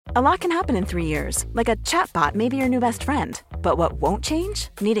A lot can happen in 3 years, like a chatbot may be your new best friend. But what won't change?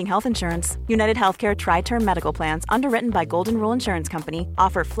 Needing health insurance. United Healthcare Tri-Term Medical Plans, underwritten by Golden Rule Insurance Company,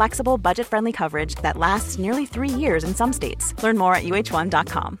 offer flexible, budget-friendly coverage that lasts nearly 3 years in some states. Learn more at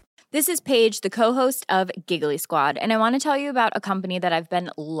uh1.com. This is Paige, the co-host of Giggly Squad, and I want to tell you about a company that I've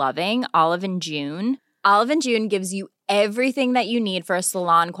been loving, Olive & June. Olive & June gives you everything that you need for a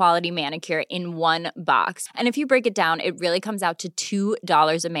salon-quality manicure in one box. And if you break it down, it really comes out to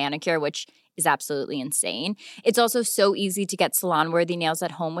 $2 a manicure, which is absolutely insane. It's also so easy to get salon-worthy nails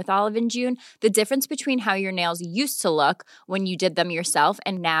at home with Olive & June. The difference between how your nails used to look when you did them yourself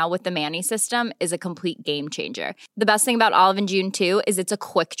and now with the Mani system is a complete game changer. The best thing about Olive & June, too, is it's a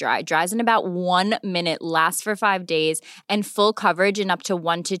quick dry. Dries in about 1 minute, lasts for 5 days, and full coverage in up to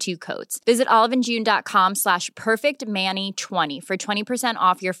 1 to 2 coats. Visit oliveandjune.com/perfectmani20 for 20%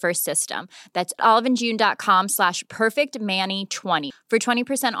 off your first system. That's oliveandjune.com/perfectmani20 for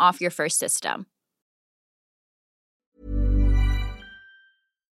 20% off your first system. What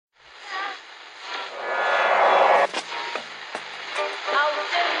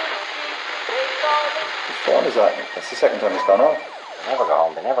phone is that? That's the second time it's gone off. They never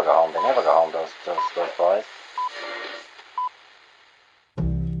go home, those boys.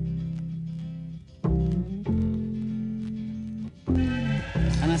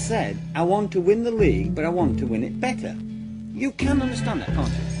 And I said, I want to win the league, but I want to win it better. You can understand that, can't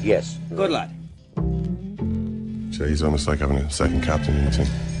you? Yes. Good lad. So he's almost like having a second captain in the team.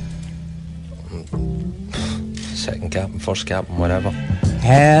 Second captain, first captain, whatever.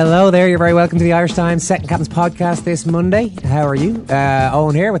 Hello there, you're very welcome to the Irish Times Second Captain's Podcast this Monday. How are you?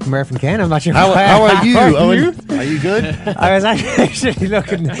 Owen here with Murph and Ken. I'm not sure. How are you, Owen? Are you good? I was actually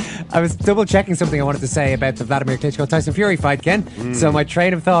looking, I was double checking something I wanted to say about the Vladimir Klitschko-Tyson Fury fight, Ken. So my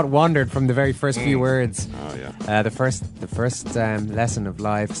train of thought wandered from the very first few words. Oh, yeah. The first lesson of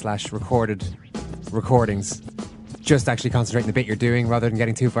live/recorded recordings. Just actually concentrating the bit you're doing rather than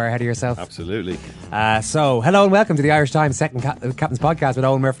getting too far ahead of yourself. Absolutely. So, hello and welcome to the Irish Times Second Captain's Podcast with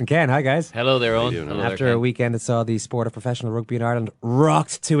Owen, Murph and Ken. Hi, guys. Hello there, Owen. Hello After a weekend that saw the sport of professional rugby in Ireland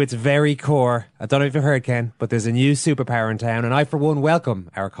rocked to its very core. I don't know if you've heard, Ken, but there's a new superpower in town, and I, for one, welcome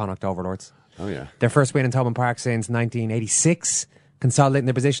our Connacht overlords. Oh, yeah. Their first win in Thomond Park since 1986, consolidating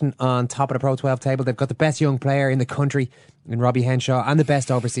their position on top of the Pro 12 table. They've got the best young player in the country in Robbie Henshaw and the best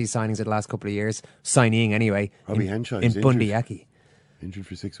overseas signings of the last couple of years. Signing anyway. Robbie Henshaw in Bundy Aki. Injured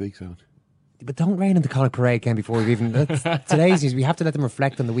for 6 weeks out. But don't rain on the Connacht parade, Ken, before we've even... Today's news, we have to let them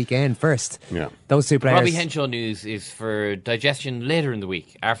reflect on the weekend first. Yeah. Those two players... Robbie Henshaw news is for digestion later in the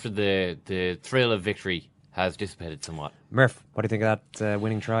week, after the thrill of victory has dissipated somewhat. Murph, what do you think of that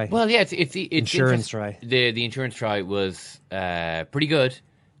winning try? Well, yeah, it's insurance try. The insurance try was pretty good,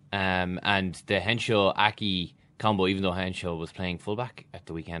 and the Henshaw-Aki combo, even though Henshaw was playing fullback at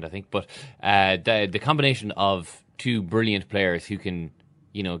the weekend, I think, but the combination of two brilliant players who can,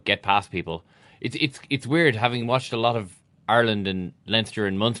 get past people. It's weird, having watched a lot of Ireland and Leinster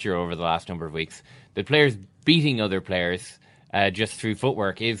and Munster over the last number of weeks. The players beating other players just through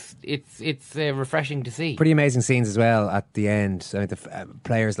footwork it's refreshing to see. Pretty amazing scenes as well at the end. I mean, the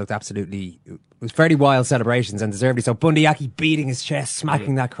players looked absolutely... It was fairly wild celebrations and deservedly so. Bundy Aki beating his chest,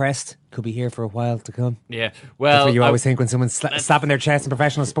 smacking that crest. Could be here for a while to come. Yeah, well... That's what you always think when someone's slapping their chest in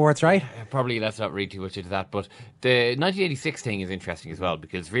professional sports, right? Probably let's not read too much into that. But the 1986 thing is interesting as well,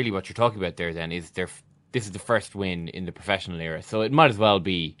 because really what you're talking about there then is this is the first win in the professional era. So it might as well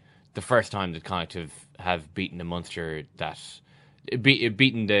be the first time that Connacht have beaten the Munster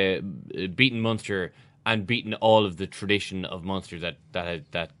beaten Munster and beaten all of the tradition of Munster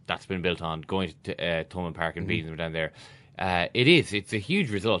that's been built on going to Thomond Park and beating them down there. It's a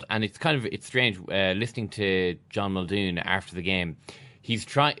huge result, and it's strange listening to John Muldoon after the game.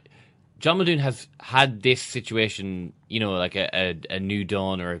 John Muldoon has had this situation, like a new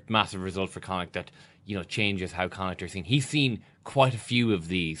dawn or a massive result for Connacht that changes how Connacht are seen. He's seen quite a few of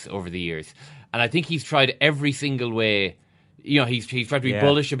these over the years, and I think he's tried every single way. He's tried to be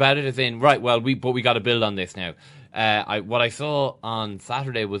bullish about it, as in, right, well, we got to build on this now. What I saw on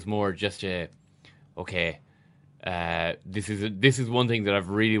Saturday was more just this is one thing that I've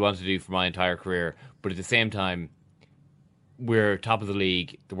really wanted to do for my entire career, but at the same time, we're top of the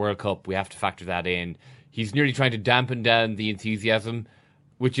league, the World Cup, we have to factor that in. He's nearly trying to dampen down the enthusiasm,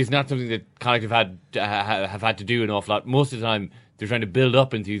 which is not something that Connacht have had to do an awful lot. Most of the time, they're trying to build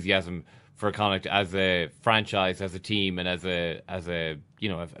up enthusiasm for Connacht as a franchise, as a team, and as a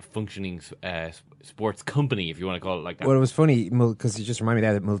functioning sports company, if you want to call it like that. Well, it was funny because you just reminded me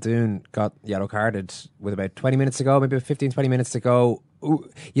there that Muldoon got yellow carded with about 20 minutes to go, maybe 15, 20 minutes to go.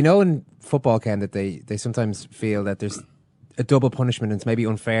 In football, Ken, that they sometimes feel that there's a double punishment, and it's maybe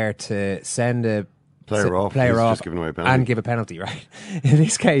unfair to send a Player off, player he's off just giving away a penalty. and give a penalty, right? In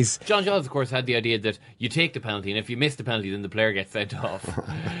this case, John Giles, of course, had the idea that you take the penalty, and if you miss the penalty, then the player gets sent off.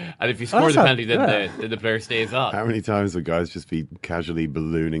 And if you score the penalty, then the player stays on. How many times would guys just be casually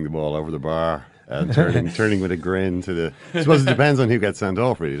ballooning the ball over the bar and turning with a grin to the... I suppose it depends on who gets sent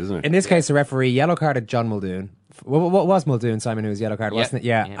off, really, doesn't it? in this case, the referee yellow carded John Muldoon. What was Muldoon, Simon, who was yellow card, wasn't it?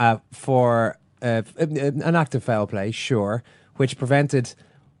 Yeah. For an act of foul play, sure, which prevented...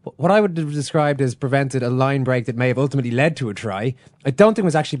 What I would have described as prevented a line break that may have ultimately led to a try. I don't think it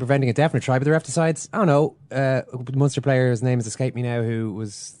was actually preventing a definite try, but the ref decides, I don't know, the Munster player, his name has escaped me now, who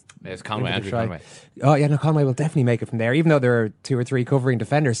was... It's Conway, Andrew Conway. Oh, yeah, no, Conway will definitely make it from there, even though there are 2 or 3 covering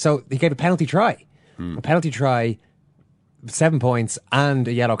defenders. So he gave a penalty try. A penalty try, 7 points, and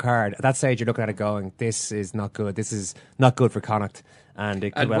a yellow card. At that stage, you're looking at it going, this is not good. This is not good for Connacht. And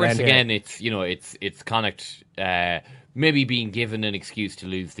it could well worse end again, here. it's Connacht maybe being given an excuse to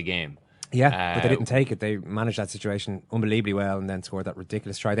lose the game. Yeah, but they didn't take it. They managed that situation unbelievably well and then scored that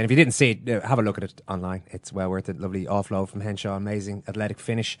ridiculous try. Then if you didn't see it, have a look at it online. It's well worth it. Lovely offload from Henshaw. Amazing athletic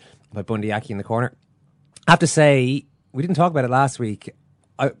finish by Bundyaki in the corner. I have to say, we didn't talk about it last week.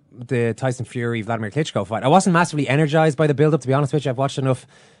 The Tyson Fury Vladimir Klitschko fight. I wasn't massively energised by the build-up, to be honest with you. I've watched enough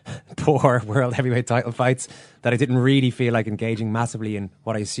poor world heavyweight title fights that I didn't really feel like engaging massively in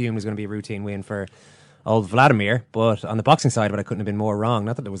what I assumed was going to be a routine win for old Vladimir. But on the boxing side of it, I couldn't have been more wrong.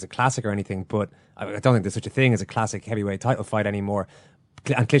 Not that it was a classic or anything, but I don't think there's such a thing as a classic heavyweight title fight anymore.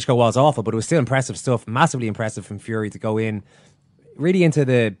 And Klitschko was awful, but it was still impressive stuff. Massively impressive from Fury to go in really into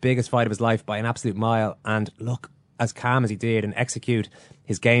the biggest fight of his life by an absolute mile and look as calm as he did and execute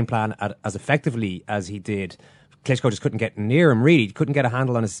his game plan as effectively as he did. Klitschko just couldn't get near him, really. He couldn't get a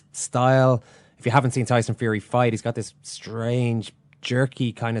handle on his style. If you haven't seen Tyson Fury fight, he's got this strange,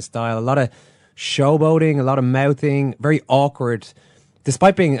 jerky kind of style. A lot of showboating, a lot of mouthing, very awkward.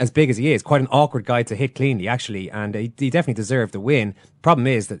 Despite being as big as he is, quite an awkward guy to hit cleanly, actually. And he definitely deserved the win. Problem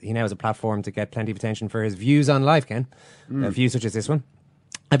is that he now has a platform to get plenty of attention for his views on life, Ken. Views such as this one.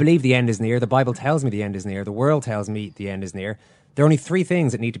 I believe the end is near. The Bible tells me the end is near. The world tells me the end is near. There are only 3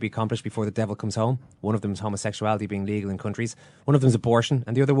 things that need to be accomplished before the devil comes home. One of them is homosexuality being legal in countries. One of them is abortion.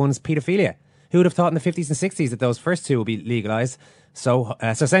 And the other one is paedophilia. Who would have thought in the 50s and 60s that those first 2 will be legalised? So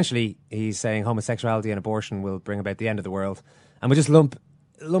essentially, he's saying homosexuality and abortion will bring about the end of the world. And we'll just lump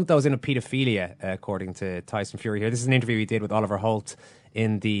those in with paedophilia, according to Tyson Fury here. This is an interview he did with Oliver Holt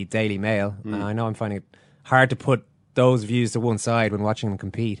in the Daily Mail. I know I'm finding it hard to put those views to one side when watching him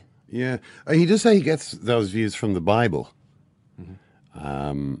compete. Yeah. He does say he gets those views from the Bible.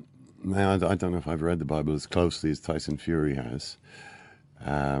 Now, I don't know if I've read the Bible as closely as Tyson Fury has.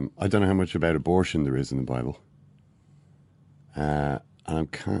 I don't know how much about abortion there is in the Bible. And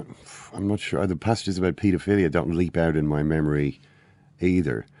I'm not sure. The passages about paedophilia don't leap out in my memory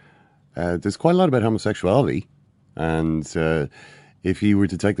either. There's quite a lot about homosexuality. And if you were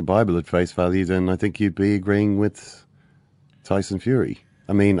to take the Bible at face value, then I think you'd be agreeing with Tyson Fury.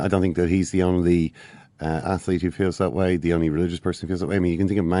 I mean, I don't think that he's the only athlete who feels that way, the only religious person who feels that way. I mean, you can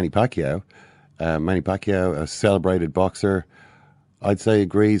think of Manny Pacquiao. Manny Pacquiao, a celebrated boxer, I'd say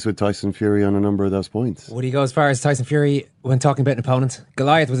agrees with Tyson Fury on a number of those points. Would he go as far as Tyson Fury when talking about an opponent?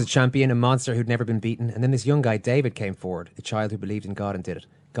 Goliath was a champion, a monster who'd never been beaten. And then this young guy, David, came forward, a child who believed in God and did it.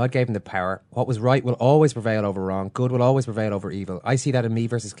 God gave him the power. What was right will always prevail over wrong. Good will always prevail over evil. I see that in me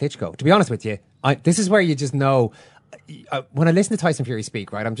versus Klitschko. To be honest with you, this is where you just know... when I listen to Tyson Fury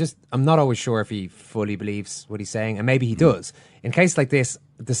speak, right, I'm not always sure if he fully believes what he's saying, and maybe he does. In cases like this,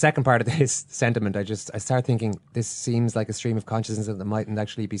 the second part of this sentiment, I start thinking this seems like a stream of consciousness that mightn't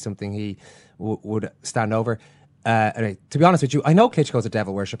actually be something he would stand over. Anyway, to be honest with you, I know Klitschko's a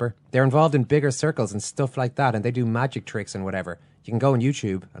devil worshipper. They're involved in bigger circles and stuff like that, and they do magic tricks and whatever. You can go on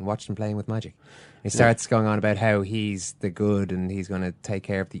YouTube and watch them playing with magic. He starts going on about how he's the good and he's going to take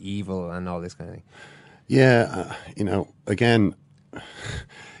care of the evil and all this kind of thing. Yeah, again,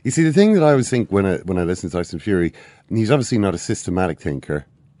 you see, the thing that I always think when I listen to Tyson Fury, he's obviously not a systematic thinker,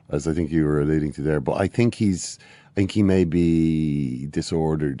 as I think you were alluding to there, but I think he may be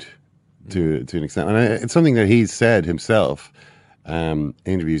disordered to an extent. And it's something that he's said himself in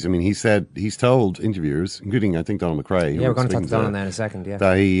interviews. I mean, he's told interviewers, including, I think, Donald McRae. Yeah, we're going to talk to Donald in a second, yeah.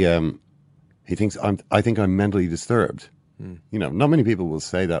 That he thinks, I think I'm mentally disturbed. Not many people will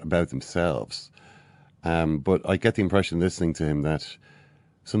say that about themselves. But I get the impression listening to him that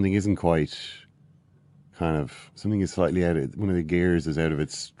something isn't quite something is slightly one of the gears is out of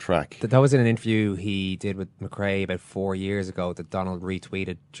its track. That was in an interview he did with McRae about 4 years ago that Donald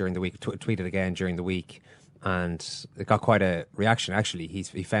retweeted during the week, tweeted again during the week, and it got quite a reaction, actually. He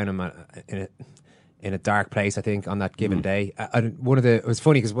found him in a dark place, I think, on that given day. It was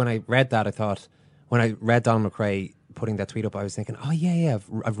funny because when I read that, when I read Donald McRae putting that tweet up, I was thinking, oh yeah,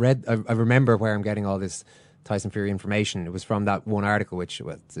 I remember where I'm getting all this Tyson Fury information. It was from that one article, which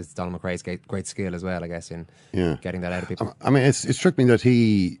it's Donald McRae's great skill as well, I guess, in getting that out of people. I mean, it struck me that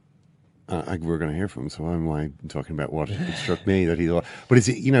he. We're going to hear from him, so I'm talking about what it struck me that he thought. But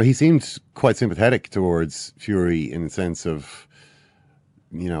he seemed quite sympathetic towards Fury in the sense of,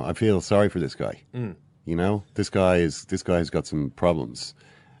 I feel sorry for this guy. This guy has got some problems.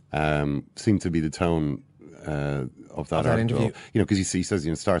 Seemed to be the tone of that article. Interview. Because he says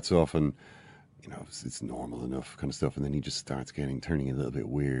starts off and it's normal enough kind of stuff, and then he just starts turning a little bit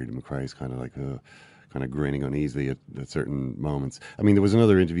weird. And McRae's kind of like kind of grinning uneasily at certain moments. I mean, there was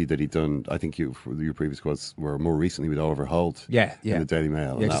another interview that he'd done, I think your previous quotes were more recently with Oliver Holt in the Daily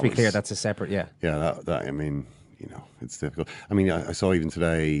Mail. Yeah, just to be clear, that's a separate, Yeah, that I mean, it's difficult. I mean, I saw even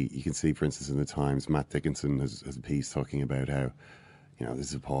today, you can see, for instance, in the Times, Matt Dickinson has a piece talking about how, this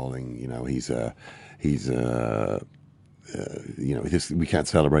is appalling, we can't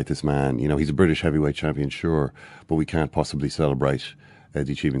celebrate this man. He's a British heavyweight champion, sure, but we can't possibly celebrate the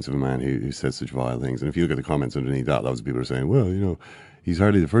achievements of a man who says such vile things. And if you look at the comments underneath that, lots of people are saying, well, he's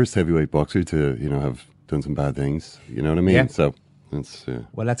hardly the first heavyweight boxer to, have done some bad things. You know what I mean? Yeah. So, that's...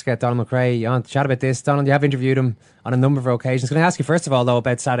 Well, let's get Donald McRae on to chat about this. Donald, you have interviewed him on a number of occasions. Can I ask you, first of all, though,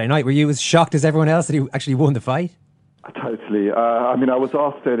 about Saturday night? Were you as shocked as everyone else that he actually won the fight? Totally. I was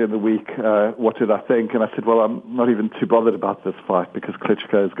asked earlier in the week, what did I think? And I said, well, I'm not even too bothered about this fight because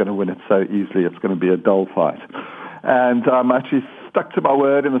Klitschko is going to win it so easily. It's going to be a dull fight. And I'm actually stuck to my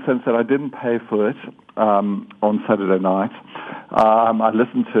word in the sense that I didn't pay for it on Saturday night. I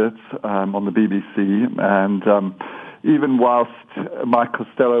listened to it on the BBC, and even whilst Mike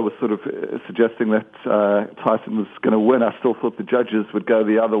Costello was sort of suggesting that Tyson was going to win, I still thought the judges would go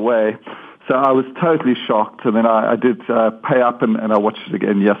the other way. So I was totally shocked, and then I did pay up and I watched it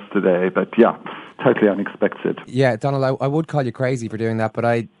again yesterday. But yeah, totally unexpected. Yeah, Donald, I would call you crazy for doing that, but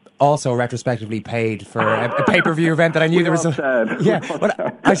I also retrospectively paid for a pay-per-view event that I knew there was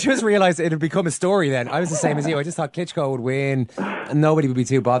but I just realised it had become a story then. I was the same as you. I just thought Klitschko would win and nobody would be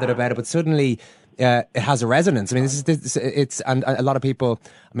too bothered about it, but suddenly it has a resonance. I mean, and a lot of people,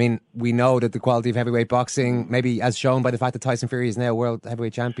 I mean, we know that the quality of heavyweight boxing, maybe as shown by the fact that Tyson Fury is now world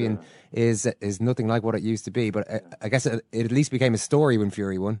heavyweight champion, is nothing like what it used to be, but I guess it at least became a story when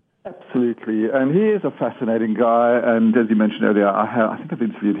Fury won. Absolutely, and he is a fascinating guy, and as you mentioned earlier, I think I've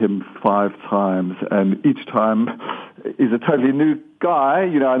interviewed him 5 times, and each time is a totally new guy.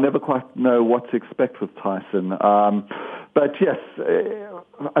 I never quite know what to expect with Tyson. But yes,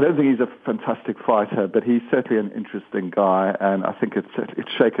 I don't think he's a fantastic fighter, but he's certainly an interesting guy, and I think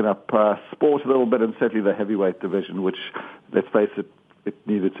it's shaken up sport a little bit, and certainly the heavyweight division, which, let's face it, it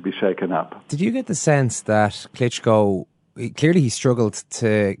needed to be shaken up. Did you get the sense that Klitschko, clearly he struggled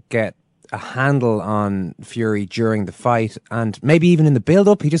to get a handle on Fury during the fight, and maybe even in the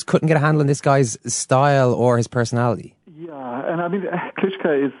build-up, he just couldn't get a handle on this guy's style or his personality? Yeah, and I mean,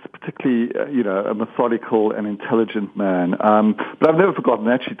 Klitschko is particularly, a methodical and intelligent man. But I've never forgotten,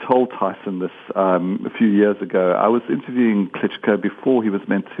 I actually told Tyson this a few years ago. I was interviewing Klitschko before he was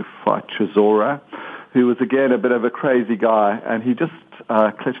meant to fight Chisora, who was, again, a bit of a crazy guy, and he just,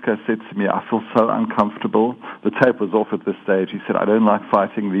 Klitschko said to me, I feel so uncomfortable. The tape was off at this stage. He said, I don't like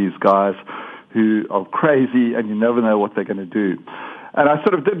fighting these guys who are crazy, and you never know what they're going to do. And I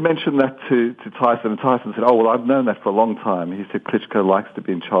sort of did mention that to Tyson, and Tyson said, oh, well, I've known that for a long time. He said Klitschko likes to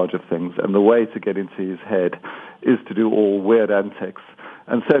be in charge of things, and the way to get into his head is to do all weird antics.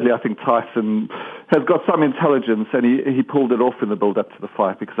 And certainly I think Tyson has got some intelligence, and he pulled it off in the build-up to the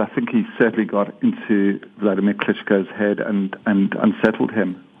fight, because I think he certainly got into Vladimir Klitschko's head and unsettled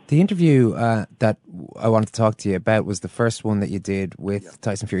him. The interview that I wanted to talk to you about was the first one that you did with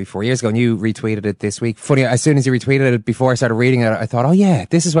Tyson Fury 4 years ago, and you retweeted it this week. Funny, as soon as you retweeted it, before I started reading it, I thought, oh yeah,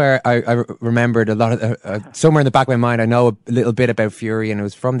 this is where I remembered a lot of, somewhere in the back of my mind, I know a little bit about Fury, and it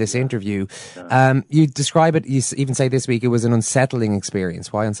was from this interview. You describe it, you even say this week, it was an unsettling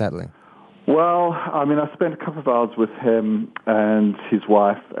experience. Why unsettling? Well, I mean, I spent a couple of hours with him and his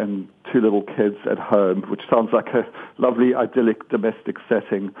wife and 2 little kids at home, which sounds like a lovely, idyllic domestic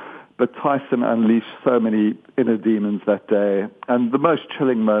setting. But Tyson unleashed so many inner demons that day. And the most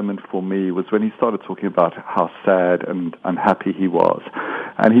chilling moment for me was when he started talking about how sad and unhappy he was.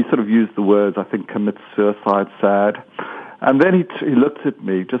 And he sort of used the words, I think, commit suicide sad. And then he looked at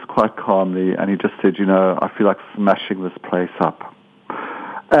me just quite calmly, and he just said, I feel like smashing this place up.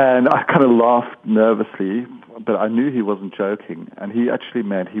 And I kind of laughed nervously, but I knew he wasn't joking. And he actually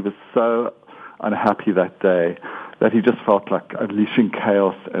meant he was so unhappy that day that he just felt like unleashing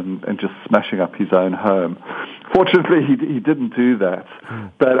chaos and just smashing up his own home. Fortunately, he didn't do that,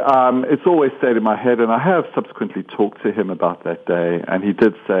 but it's always stayed in my head, and I have subsequently talked to him about that day, and he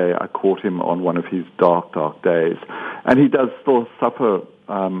did say I caught him on one of his dark days, and he does still suffer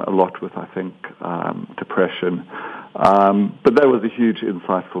a lot with, I think, depression. But that was a huge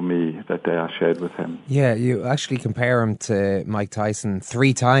insight for me that day I shared with him. Yeah, you actually compare him to Mike Tyson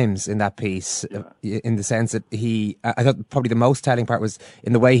 3 times in that piece, in the sense that I thought probably the most telling part was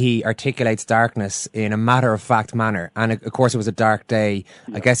in the way he articulates darkness in a matter-of-fact manner. And of course it was a dark day.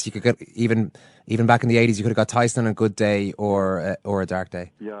 Yeah. I guess you could get, even back in the 80s, you could have got Tyson on a good day or a dark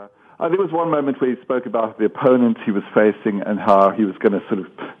day. Yeah. There was one moment where he spoke about the opponent he was facing and how he was going to sort of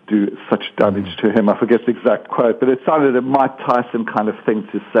do such damage to him. I forget the exact quote, but it sounded a Mike Tyson kind of thing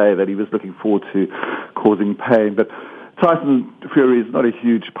to say, that he was looking forward to causing pain. But Tyson Fury is not a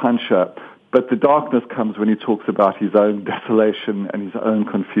huge puncher, but the darkness comes when he talks about his own desolation and his own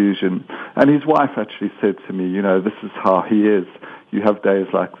confusion. And his wife actually said to me, this is how he is. You have days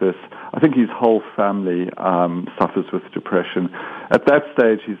like this. I think his whole family suffers with depression. At that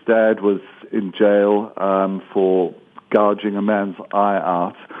stage, his dad was in jail for gouging a man's eye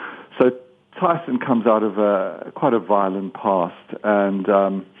out. So Tyson comes out of quite a violent past. And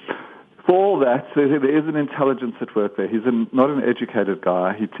for all that, there is an intelligence at work there. He's not an educated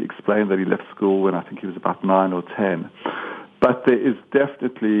guy. He explained that he left school when I think he was about 9 or 10. But there is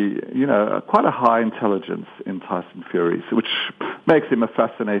definitely, quite a high intelligence in Tyson Fury, which makes him a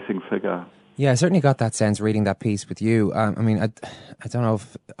fascinating figure. Yeah, I certainly got that sense reading that piece with you. I don't know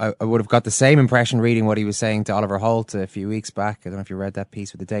if I would have got the same impression reading what he was saying to Oliver Holt a few weeks back. I don't know if you read that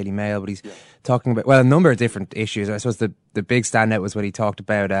piece with the Daily Mail, but he's talking about, a number of different issues. I suppose the big standout was when he talked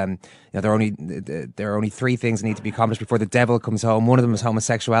about, there are only 3 things that need to be accomplished before the devil comes home. One of them is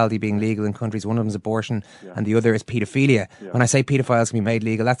homosexuality being legal in countries. One of them is abortion, and the other is paedophilia. Yeah. When I say paedophiles can be made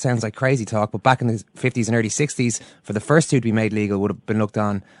legal, that sounds like crazy talk. But back in the 50s and early 60s, for the first 2 to be made legal, I would have been looked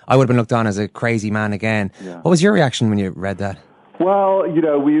on as a crazy man again. Yeah. What was your reaction when you read that? Well,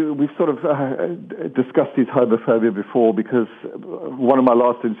 we've sort of discussed his homophobia before, because one of my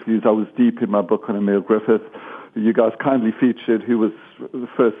last interviews, I was deep in my book on Emil Griffith. You guys kindly featured who was the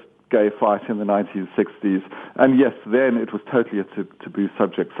first gay fight in the 1960s. And yes, then it was totally a taboo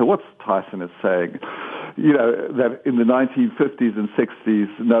subject. So what's Tyson is saying? That in the 1950s and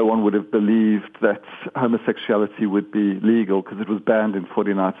 60s, no one would have believed that homosexuality would be legal because it was banned in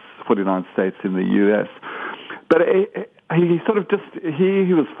 49 states in the U.S. But he sort of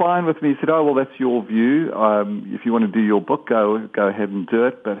he was fine with me. He said, "Oh, well, that's your view. If you want to do your book, go ahead and do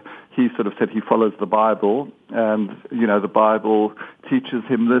it." But he sort of said he follows the Bible, and the Bible teaches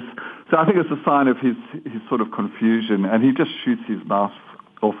him this. So I think it's a sign of his sort of confusion, and he just shoots his mouth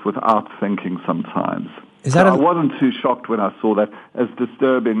off without thinking sometimes. I wasn't too shocked when I saw that. As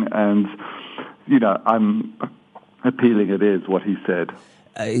disturbing and I'm appealing it is what he said.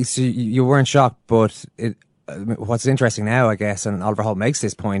 So you weren't shocked, but what's interesting now, I guess, and Oliver Holt makes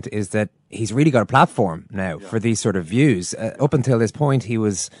this point, is that he's really got a platform now for these sort of views. Up until this point, he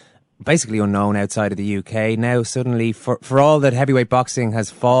was basically unknown outside of the UK. Now, suddenly, for all that heavyweight boxing has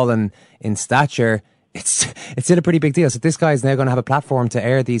fallen in stature, it's still a pretty big deal. So this guy is now going to have a platform to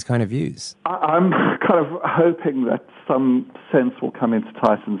air these kind of views. I'm kind of hoping that some sense will come into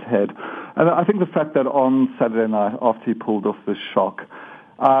Tyson's head. And I think the fact that on Saturday night, after he pulled off the shock,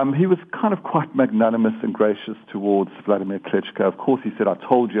 he was kind of quite magnanimous and gracious towards Vladimir Klitschko. Of course, he said, "I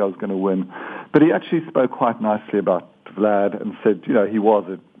told you I was going to win." But he actually spoke quite nicely about Vlad and said, he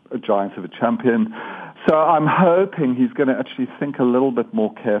was a giant of a champion. So I'm hoping he's going to actually think a little bit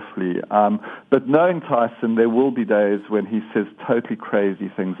more carefully. But knowing Tyson, there will be days when he says totally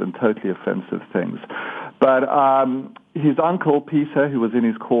crazy things and totally offensive things. But his uncle, Peter, who was in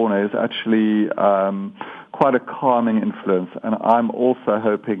his corner, is actually quite a calming influence. And I'm also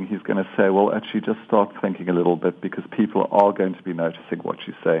hoping he's going to say, well, actually just start thinking a little bit, because people are going to be noticing what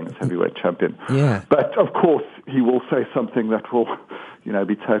you're saying as heavyweight champion. Yeah. But, of course, he will say something that will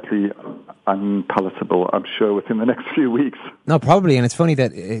be totally unpalatable, I'm sure, within the next few weeks. No, probably. And it's funny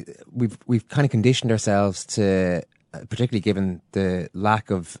that we've kind of conditioned ourselves to, particularly given the lack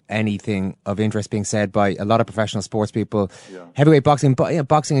of anything of interest being said by a lot of professional sports people, heavyweight boxing, but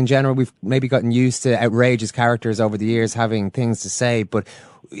boxing in general, we've maybe gotten used to outrageous characters over the years having things to say, but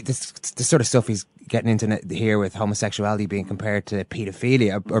this sort of stuff getting into here with homosexuality being compared to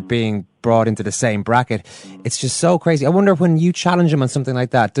paedophilia or being brought into the same bracket. It's just so crazy. I wonder, when you challenge him on something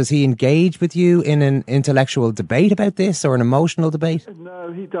like that, does he engage with you in an intellectual debate about this or an emotional debate?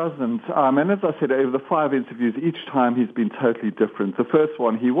 No, he doesn't. And as I said, over the 5 interviews, each time he's been totally different. The first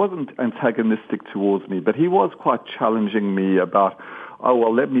one, he wasn't antagonistic towards me, but he was quite challenging me about, oh,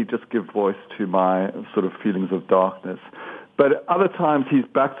 well, let me just give voice to my sort of feelings of darkness. But other times he's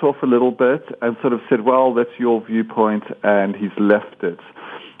backed off a little bit and sort of said, well, that's your viewpoint, and he's left it.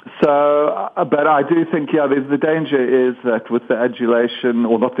 So, but I do think, the danger is that with the adulation,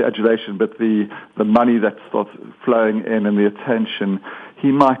 or not the adulation, but the money that starts flowing in and the attention,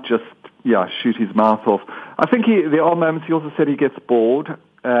 he might just, shoot his mouth off. I think there are moments, he also said he gets bored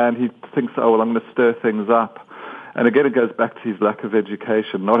and he thinks, oh, well, I'm going to stir things up. And again, it goes back to his lack of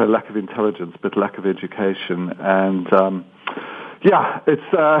education, not a lack of intelligence, but lack of education. And,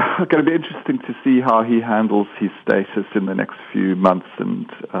 it's going to be interesting to see how he handles his status in the next few months and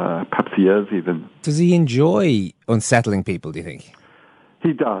perhaps years even. Does he enjoy unsettling people, do you think?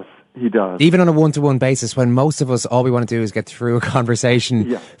 He does. He does. Even on a one-to-one basis, when most of us, all we want to do is get through a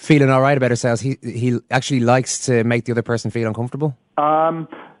conversation feeling all right about ourselves, he actually likes to make the other person feel uncomfortable?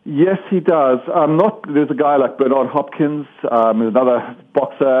 Yes, he does. There's a guy like Bernard Hopkins, another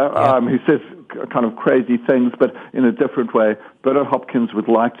boxer, who says kind of crazy things, but in a different way. Bernard Hopkins would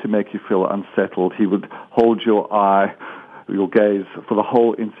like to make you feel unsettled. He would hold your gaze for the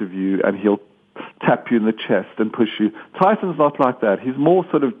whole interview, and he'll tap you in the chest and push you. Tyson's not like that. He's more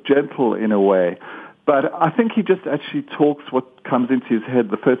sort of gentle in a way. But I think he just actually talks what comes into his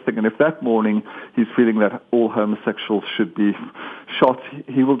head the first thing. And if that morning he's feeling that all homosexuals should be shot,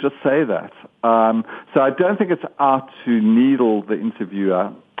 he will just say that. So I don't think it's out to needle the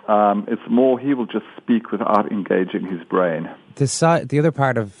interviewer. It's more he will just speak without engaging his brain. The other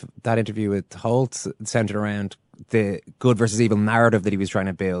part of that interview with Holt centered around the good versus evil narrative that he was trying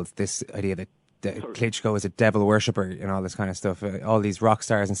to build. This idea that Klitschko is a devil worshipper and all this kind of stuff. All these rock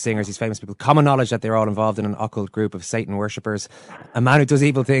stars and singers, these famous people, common knowledge that they're all involved in an occult group of Satan worshippers. A man who does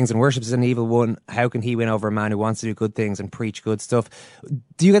evil things and worships an evil one, how can he win over a man who wants to do good things and preach good stuff?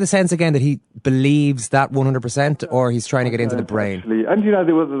 Do you get the sense again that he believes that 100%, or he's trying to get into the brain? Actually. And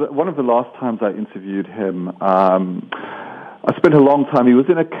there was one of the last times I interviewed him, I spent a long time. He was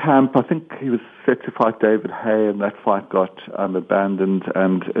in a camp. I think he was set to fight David Hay, and that fight got abandoned,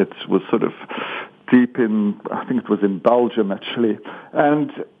 and it was sort of deep in, I think it was in Belgium, actually.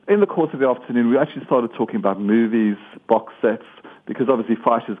 And in the course of the afternoon, we actually started talking about movies, box sets, because obviously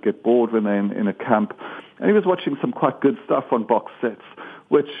fighters get bored when they're in a camp. And he was watching some quite good stuff on box sets,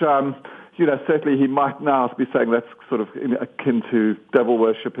 which, certainly he might now be saying that's sort of akin to devil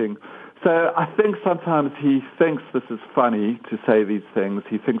worshipping. So I think sometimes he thinks this is funny to say these things.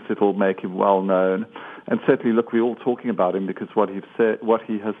 He thinks it'll make him well known. And certainly, look, we're all talking about him because what he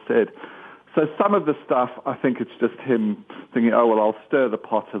has said. So some of the stuff, I think it's just him thinking, oh, well, I'll stir the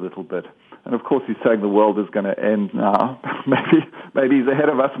pot a little bit. And of course, he's saying the world is going to end now. maybe he's ahead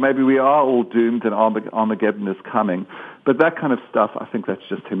of us. Maybe we are all doomed and Armageddon is coming. But that kind of stuff, I think that's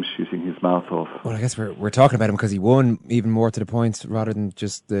just him shooting his mouth off. Well, I guess we're talking about him because he won, even more to the point, rather than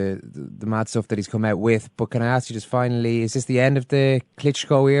just the mad stuff that he's come out with. But can I ask you just finally, is this the end of the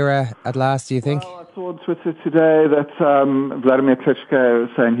Klitschko era at last, do you think? Well, I saw on Twitter today that Vladimir Klitschko was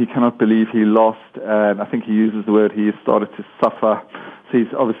saying he cannot believe he lost. And I think he uses the word he started to suffer. So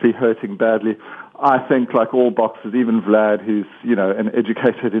he's obviously hurting badly. I think, like all boxers, even Vlad, who's, an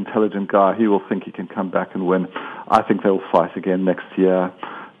educated, intelligent guy, he will think he can come back and win. I think they'll fight again next year,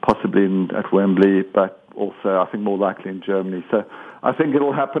 possibly at Wembley, but also, I think, more likely in Germany. So I think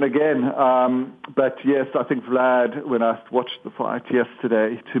it'll happen again. But yes, I think Vlad, when I watched the fight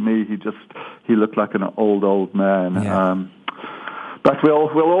yesterday, to me, he looked like an old man. Yeah. But we'll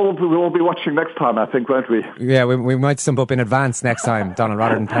all be watching next time, I think, won't we? Yeah, we might stump up in advance next time, Donald,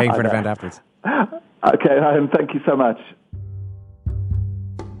 rather than paying for an event afterwards. Okay, thank you so much.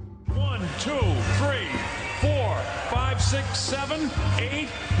 1, 2, 3, 4, 5, 6, 7, 8,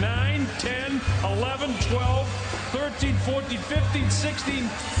 9, 10, 11, 12, 13, 14, 15, 16,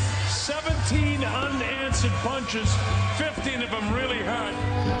 17 unanswered punches. 15 of them really hurt.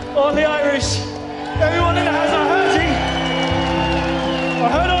 All the Irish, everyone in the house are hurting. I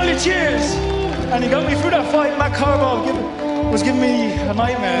heard all your cheers, and he got me through that fight. Matt Carball was giving me a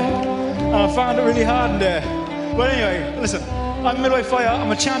nightmare, and I found it really hard in there. But anyway, listen, I'm a middleweight fighter. I'm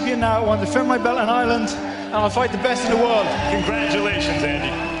a champion now. I want to defend my belt in Ireland, and I'll fight the best in the world. Congratulations,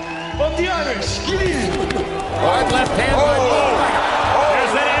 Andy. Up the Irish. Hard left hand by Paul.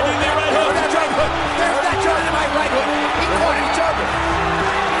 There's that Andy Lee right hook. There's that Jordan right hook. He caught his shoulder.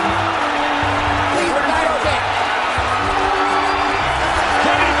 Please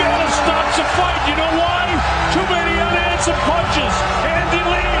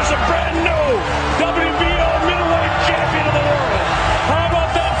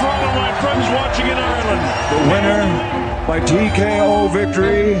friends watching in Ireland. The winner by TKO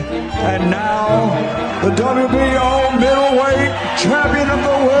victory, and now the WBO middleweight champion of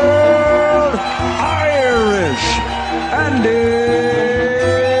the world, Irish Andy.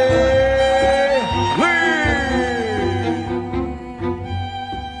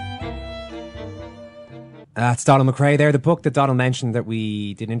 That's Donald McRae there. The book that Donald mentioned that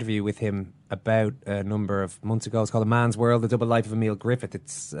we did an interview with him about a number of months ago is called A Man's World, The Double Life of Emile Griffith.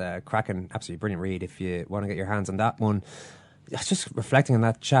 It's a cracking, absolutely brilliant read if you want to get your hands on that one. Just reflecting on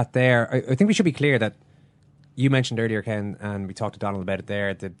that chat there, I think we should be clear that you mentioned earlier, Ken, and we talked to Donald about it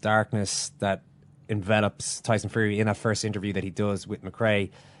there, the darkness that envelops Tyson Fury in that first interview that he does with McRae.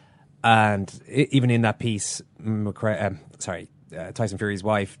 And even in that piece, Tyson Fury's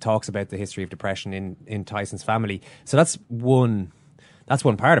wife talks about the history of depression in Tyson's family. So that's one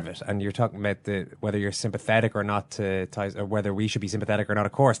part of it. And you're talking about whether you're sympathetic or not to Tyson, or whether we should be sympathetic or not.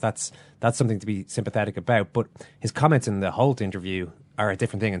 Of course, that's something to be sympathetic about. But his comments in the Holt interview are a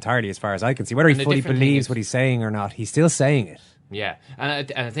different thing entirely, as far as I can see. Whether he fully believes what he's saying or not, he's still saying it. Yeah,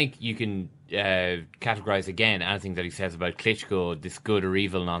 and I think you can categorise again anything that he says about Klitschko, this good or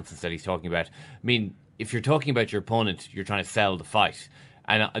evil nonsense that he's talking about. I mean, if you're talking about your opponent, you're trying to sell the fight.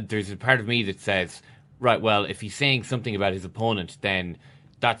 And there's a part of me that says, right, well, if he's saying something about his opponent, then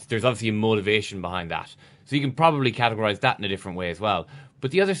there's obviously a motivation behind that. So you can probably categorise that in a different way as well. But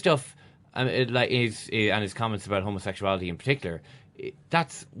the other stuff, and his comments about homosexuality in particular,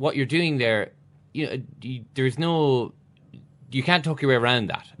 that's what you're doing there. You know, you can't talk your way around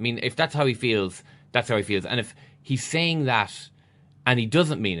that. I mean, if that's how he feels, that's how he feels. And if he's saying that and he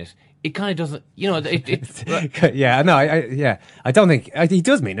doesn't mean it, it kind of doesn't, you know. Yeah, no, I don't think he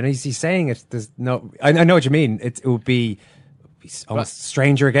does mean it. And he's saying it. There's no, I know what you mean. It would be almost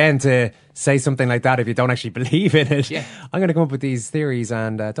stranger again to say something like that if you don't actually believe in it. Yeah. I'm going to come up with these theories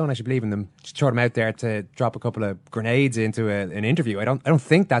and don't actually believe in them. Just throw them out there to drop a couple of grenades into an interview. I don't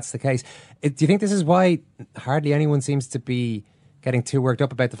think that's the case. Do you think this is why hardly anyone seems to be getting too worked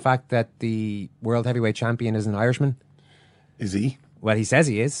up about the fact that the world heavyweight champion is an Irishman? Is he? Well, he says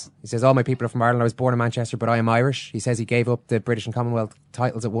he is. He says, all my people are from Ireland. I was born in Manchester, but I am Irish. He says he gave up the British and Commonwealth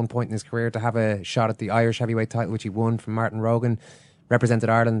titles at one point in his career to have a shot at the Irish heavyweight title, which he won from Martin Rogan. Represented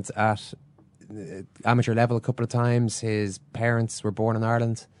Ireland at amateur level a couple of times. His parents were born in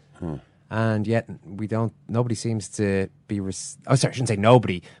Ireland. And yet nobody seems to be... I shouldn't say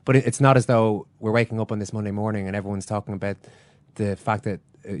nobody, but it's not as though we're waking up on this Monday morning and everyone's talking about the fact that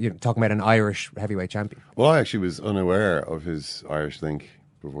talking about an Irish heavyweight champion. Well, I actually was unaware of his Irish link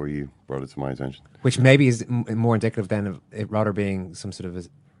before you brought it to my attention. Which maybe is more indicative then of it rather being some sort of...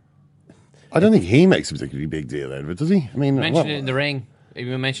 I don't think he makes a particularly big deal out of it, does he? I mean, mentioned it in the ring. He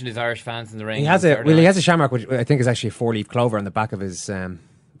mentioned his Irish fans in the ring. He has a shamrock, which I think is actually a 4-leaf clover on the back of his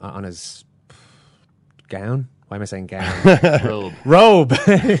on his gown. Why am I saying gown? Robe.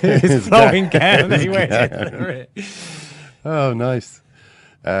 His flowing gown. Anyway. Oh, nice.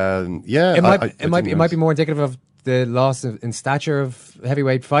 Yeah, it might be more indicative of the loss in stature of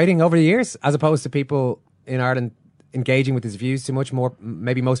heavyweight fighting over the years, as opposed to people in Ireland engaging with his views too much. More,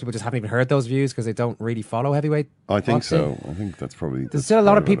 maybe most people just haven't even heard those views because they don't really follow heavyweight. I think so. I think that's probably. There's still a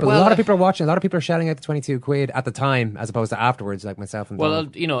lot of people. A lot of people are watching. A lot of people are shelling out the 22 quid at the time, as opposed to afterwards, like myself and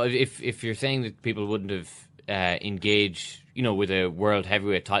Donald. Well, you know, if you're saying that people wouldn't have engaged, you know, with a world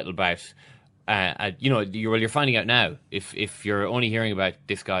heavyweight title bout. You know, you're finding out now. If you're only hearing about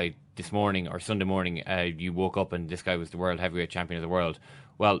this guy this morning or Sunday morning, you woke up and this guy was the world heavyweight champion of the world.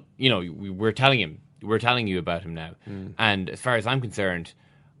 Well, you know, we're telling you about him now. And as far as I'm concerned,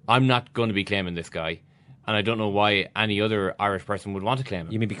 I'm not going to be claiming this guy, and I don't know why any other Irish person would want to claim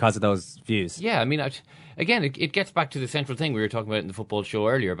him. You mean because of those views? Yeah, I mean, again, it gets back to the central thing we were talking about in the football show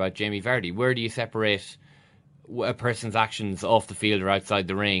earlier about Jamie Vardy. Where do you separate a person's actions off the field or outside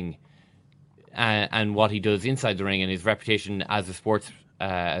the ring? And what he does inside the ring and his reputation as a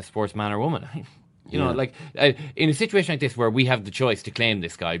sportsman or woman. You know, like in a situation like this where we have the choice to claim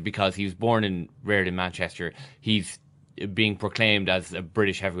this guy because he was born and reared in Manchester, he's being proclaimed as a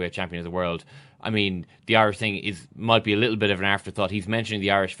British heavyweight champion of the world. I mean, the Irish thing might be a little bit of an afterthought. He's mentioning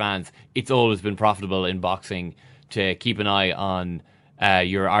the Irish fans. It's always been profitable in boxing to keep an eye on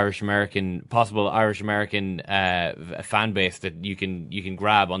your possible Irish American fan base that you can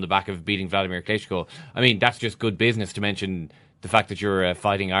grab on the back of beating Vladimir Klitschko. I mean, that's just good business to mention the fact that you're a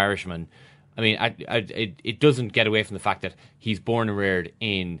fighting Irishman. I mean, it doesn't get away from the fact that he's born and reared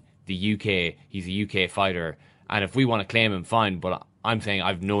in the UK. He's a UK fighter, and if we want to claim him, fine. But I'm saying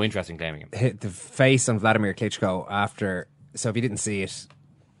I've no interest in claiming him. The face on Vladimir Klitschko after. So if you didn't see it,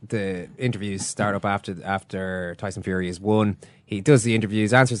 the interviews start up after Tyson Fury has won. He does the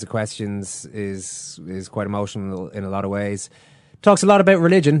interviews, answers the questions, is quite emotional in a lot of ways. Talks a lot about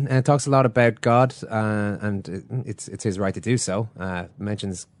religion and talks a lot about God, and it's his right to do so.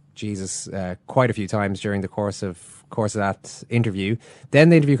 Mentions Jesus quite a few times during the course of that interview. Then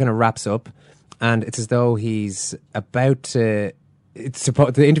the interview kind of wraps up, and it's as though he's about to.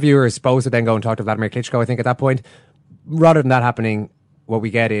 The interviewer is supposed to then go and talk to Vladimir Klitschko, I think, at that point. Rather than that happening, what we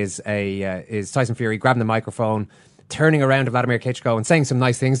get is Tyson Fury grabbing the microphone, turning around to Vladimir Klitschko and saying some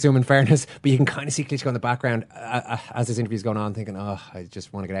nice things to him, in fairness, but you can kind of see Klitschko in the background as this interview's going on, thinking, I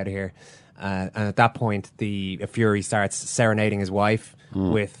just want to get out of here. And at that point, the Fury starts serenading his wife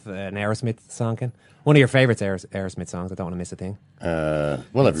with an Aerosmith song. One of your favourites, Aerosmith songs. I don't want to miss a thing.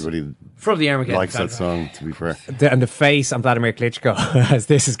 Well, everybody from the Armageddon likes that song, to be fair. And the face on Vladimir Klitschko as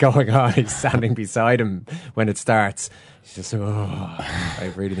this is going on, he's standing beside him when it starts. He's just,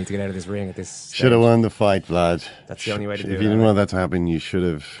 I really need to get out of this ring at this stage. Should have won the fight, Vlad. That's the only way to do it. If you didn't want that to happen, you should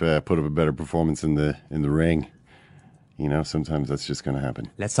have put up a better performance in the ring. You know, sometimes that's just going to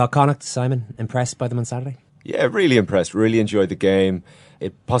happen. Let's talk Connacht. Simon, impressed by them on Saturday? Yeah, really impressed. Really enjoyed the game.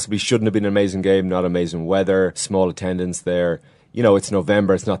 It possibly shouldn't have been an amazing game, not amazing weather, small attendance there. You know, it's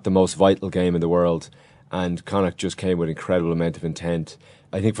November, it's not the most vital game in the world. And Connacht just came with an incredible amount of intent.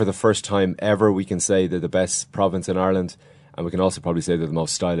 I think for the first time ever, we can say they're the best province in Ireland. And we can also probably say they're the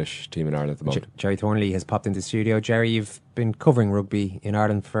most stylish team in Ireland at the moment. Jerry Thornley has popped into the studio. Jerry, you've been covering rugby in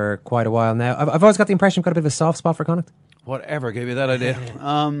Ireland for quite a while now. I've always got the impression you've got a bit of a soft spot for Connacht. Whatever gave you that idea?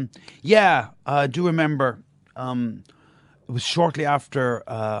 I do remember. It was shortly after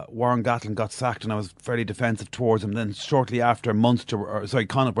Warren Gatland got sacked, and I was fairly defensive towards him. Then shortly after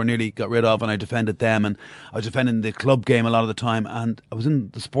Connacht were nearly got rid of, and I defended them, and I was defending the club game a lot of the time. And I was in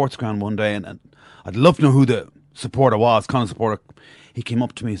the sports ground one day, and I'd love to know who the supporter was, Connacht supporter. He came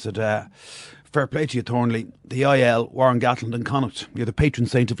up to me and said, fair play to you, Thornley. The IL, Warren Gatland and Connacht. You're the patron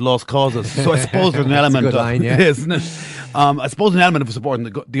saint of lost causes. So I suppose there's an element of line, yeah. isn't it? I suppose an element of supporting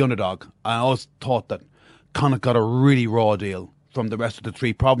the underdog. I always thought that Connacht got a really raw deal from the rest of the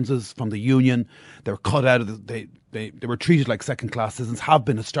three provinces, from the union. They were cut out of they were treated like second-class citizens, have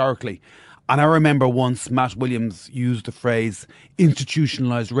been historically. And I remember once Matt Williams used the phrase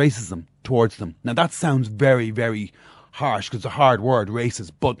institutionalised racism towards them. Now that sounds very, very harsh because it's a hard word,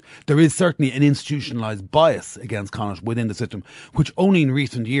 racist, but there is certainly an institutionalised bias against Connacht within the system, which only in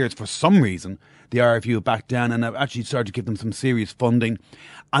recent years, for some reason, the RFU have backed down and have actually started to give them some serious funding.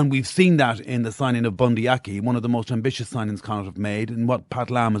 And we've seen that in the signing of Bundy Aki, one of the most ambitious signings Connacht have made, and what Pat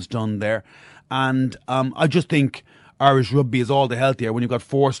Lam has done there. And I just think Irish rugby is all the healthier when you've got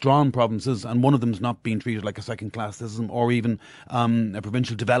four strong provinces and one of them's not being treated like a second-class citizen or even a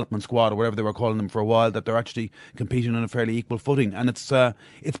provincial development squad or whatever they were calling them for a while, that they're actually competing on a fairly equal footing. And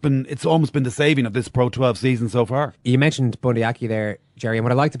it's almost been the saving of this Pro 12 season so far. You mentioned Bundy Aki there, Jerry, and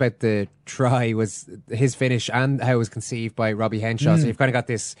what I liked about the try was his finish and how it was conceived by Robbie Henshaw. So you've kind of got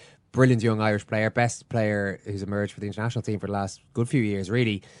this brilliant young Irish player, best player who's emerged for the international team for the last good few years,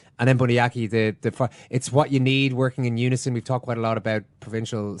 really. And then Bundy Aki, it's what you need working in unison. We've talked quite a lot about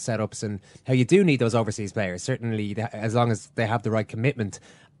provincial setups and how you do need those overseas players, certainly as long as they have the right commitment.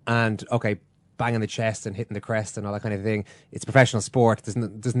 And, okay, banging the chest and hitting the crest and all that kind of thing. It's professional sport. It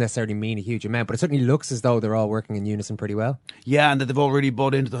doesn't necessarily mean a huge amount, but it certainly looks as though they're all working in unison pretty well. Yeah, and that they've already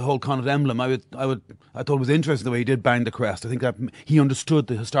bought into the whole Connacht emblem. I thought it was interesting the way he did bang the crest. I think that he understood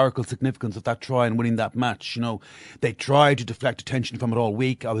the historical significance of that try and winning that match. You know, they tried to deflect attention from it all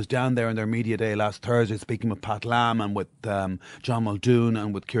week. I was down there in their media day last Thursday speaking with Pat Lam and with John Muldoon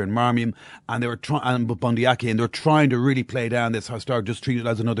and with Kieran Marmion and with Bundy Aki, and they were trying to really play down this historic, just treat it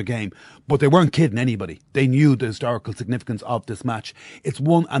as another game. But they weren't kidding anybody. They knew the historical significance of this match.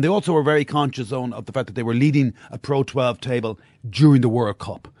 And they also were very conscious of the fact that they were leading a Pro 12 table during the World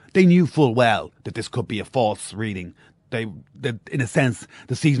Cup. They knew full well that this could be a false reading. They, in a sense,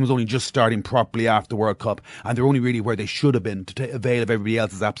 the season was only just starting properly after the World Cup, and they're only really where they should have been to avail of everybody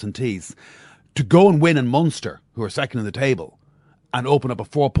else's absentees. To go and win in Munster, who are second in the table, and open up a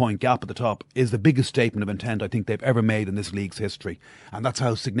 4-point gap at the top is the biggest statement of intent I think they've ever made in this league's history. And that's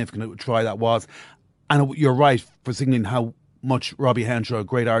how significant a try that was. And you're right for signaling how much Robbie Henshaw, a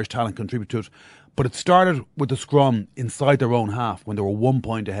great Irish talent, contributed to it. But it started with the scrum inside their own half when they were 1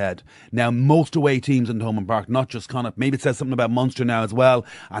 point ahead. Now, most away teams in Thomond Park, not just Connacht, maybe it says something about Munster now as well,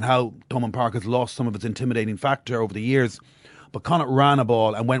 and how Thomond Park has lost some of its intimidating factor over the years. But Connacht ran a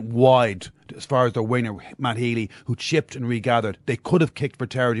ball and went wide as far as their winger, Matt Healy, who chipped and regathered. They could have kicked for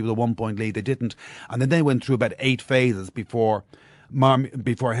territory with a 1 point lead. They didn't. And then they went through about 8 phases before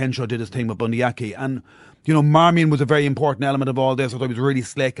before Henshaw did his thing with Bundyaki. And, you know, Marmion was a very important element of all this. I thought he was really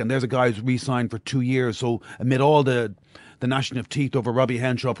slick, and there's a guy who's re-signed for 2 years. So amid all the gnashing of teeth over Robbie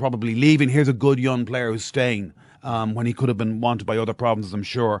Henshaw probably leaving, here's a good young player who's staying. When he could have been wanted by other provinces, I'm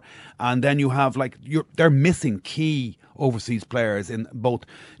sure. And then you have, like, they're missing key overseas players in both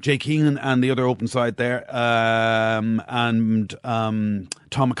Jay Keenan and the other open side there, and Tom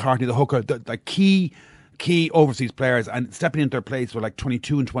McCartney, the hooker, the key overseas players, and stepping into their place were like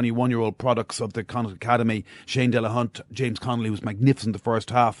 22 and 21-year-old products of the Connacht Academy. Shane Delahunt, James Connolly was magnificent the first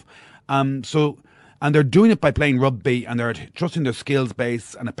half. And they're doing it by playing rugby, and they're trusting their skills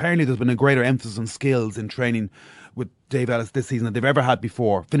base. And apparently there's been a greater emphasis on skills in training with Dave Ellis this season than they've ever had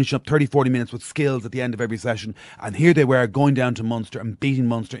before, finishing up 30-40 minutes with skills at the end of every session. And here they were going down to Munster and beating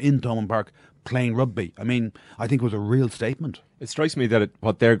Munster in Thomond Park, playing rugby. I mean, I think it was a real statement. It strikes me that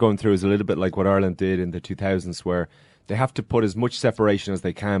what they're going through is a little bit like what Ireland did in the 2000s, where they have to put as much separation as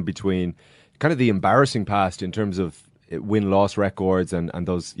they can between kind of the embarrassing past in terms of win-loss records and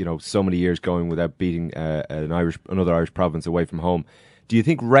those, you know, so many years going without beating another Irish province away from home. Do you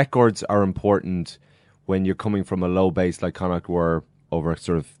think records are important when you're coming from a low base like Connacht were over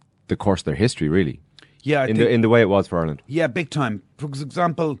sort of the course of their history, really? Yeah, in the way it was for Ireland. Yeah, big time. For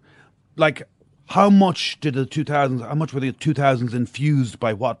example, like, how much were the 2000s infused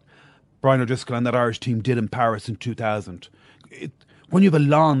by what Brian O'Driscoll and that Irish team did in Paris in 2000? When you have a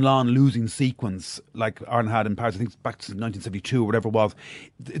long losing sequence like Ireland had in Paris, I think it's back to 1972 or whatever it was,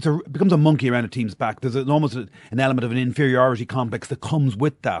 it becomes a monkey around a team's back. There's almost an element of an inferiority complex that comes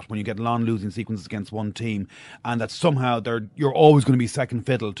with that when you get long losing sequences against one team, and that somehow you're always going to be second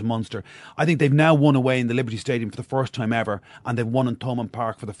fiddle to Munster. I think they've now won away in the Liberty Stadium for the first time ever, and they've won in Thomond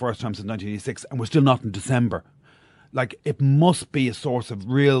Park for the first time since 1986, and we're still not in December. Like, it must be a source of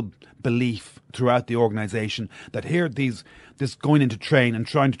real belief throughout the organisation that here this going into train and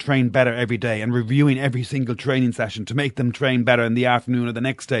trying to train better every day and reviewing every single training session to make them train better in the afternoon or the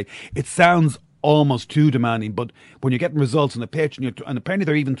next day. It sounds almost too demanding, but when you're getting results on the pitch, and apparently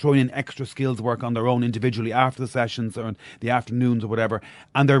they're even throwing in extra skills work on their own individually after the sessions or in the afternoons or whatever,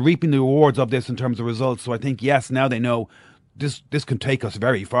 and they're reaping the rewards of this in terms of results. So I think, yes, now they know this can take us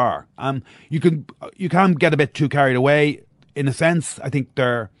very far. You can get a bit too carried away in a sense. I think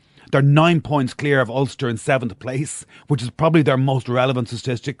they're 9 points clear of Ulster in 7th place, which is probably their most relevant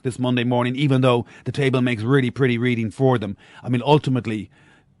statistic this Monday morning, even though the table makes really pretty reading for them. I mean, ultimately,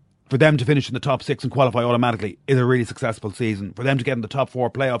 for them to finish in the top 6 and qualify automatically is a really successful season. For them to get in the top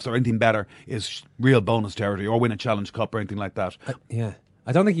 4 playoffs or anything better is real bonus territory, or win a Challenge Cup or anything like that. Yeah.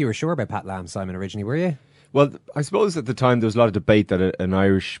 I don't think you were sure about Pat Lam, Simon, originally, were you? Well, I suppose at the time there was a lot of debate that an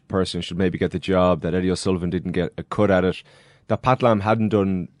Irish person should maybe get the job, that Eddie O'Sullivan didn't get a cut at it, that Pat Lam hadn't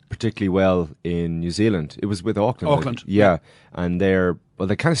done particularly well in New Zealand. It was with Auckland. Yeah. And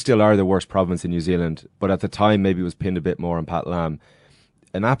they kind of still are the worst province in New Zealand, but at the time maybe it was pinned a bit more on Pat Lam.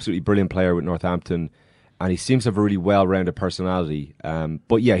 An absolutely brilliant player with Northampton, and he seems to have a really well-rounded personality.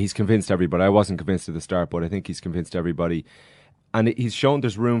 But yeah, he's convinced everybody. I wasn't convinced at the start, but I think he's convinced everybody. And he's shown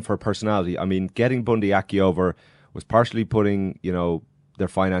there's room for personality. I mean, getting Bundyaki over was partially putting, you know, their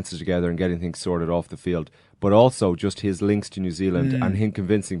finances together and getting things sorted off the field, but also just his links to New Zealand and him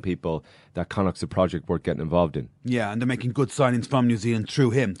convincing people that Connacht's a project worth getting involved in. Yeah, and they're making good signings from New Zealand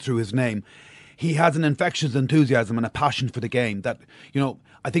through him, through his name. He has an infectious enthusiasm and a passion for the game that, you know,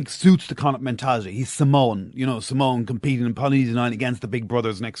 I think suits the Connacht mentality. He's Samoan, Samoan competing in Polynesian Island against the big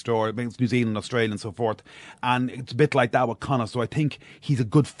brothers next door, against New Zealand, Australia and so forth. And it's a bit like that with Connacht. So I think he's a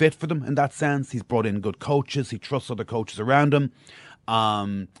good fit for them in that sense. He's brought in good coaches. He trusts other coaches around him.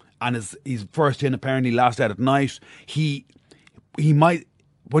 And he's first in, apparently, last out at night. He might,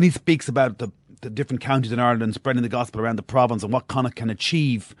 when he speaks about the different counties in Ireland and spreading the gospel around the province and what Connacht can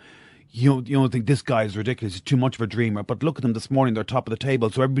achieve, you don't think this guy is ridiculous, he's too much of a dreamer. But look at them this morning, they're top of the table,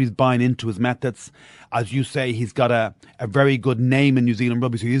 so everybody's buying into his methods. As you say, he's got a very good name in New Zealand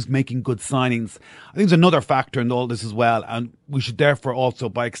rugby, so he is making good signings. I think there's another factor in all this as well, and we should therefore also,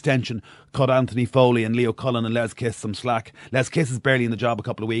 by extension, cut Anthony Foley and Leo Cullen and Les Kiss some slack. Les Kiss is barely in the job a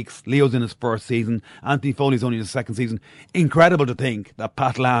couple of weeks. Leo's in his first season. Anthony Foley's only in his second season. Incredible to think that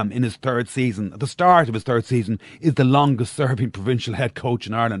Pat Lam, in his third season, at the start of his third season, is the longest serving provincial head coach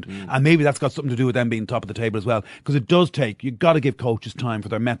in Ireland. And maybe that's got something to do with them being top of the table as well. Because it does take, you've got to give coaches time for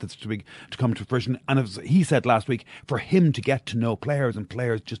their methods to come to fruition. And as he said last week, for him to get to know players and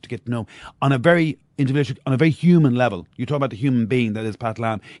players just to get to know on a very individual, on a very human level. You talk about the human being that is Pat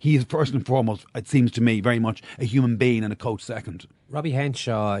Lam. He is first and foremost, it seems to me, very much a human being and a coach second. Robbie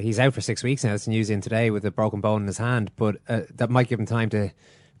Henshaw, he's out for 6 weeks now. It's news in today with a broken bone in his hand, but that might give him time to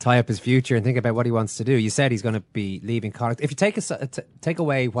tie up his future and think about what he wants to do. You said he's going to be leaving Connacht. If you take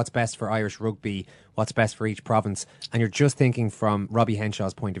away what's best for Irish rugby, what's best for each province, and you're just thinking from Robbie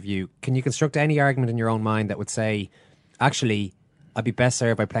Henshaw's point of view, can you construct any argument in your own mind that would say, actually, I'd be best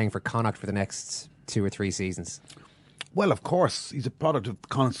served by playing for Connacht for the next 2 or 3 seasons? Well, of course, he's a product of the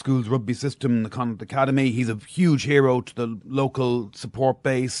Connacht Schools rugby system, the Connacht Academy. He's a huge hero to the local support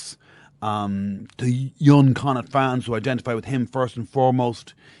base, to young Connacht fans who identify with him first and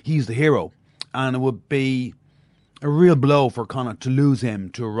foremost. He's the hero. And it would be a real blow for Connacht to lose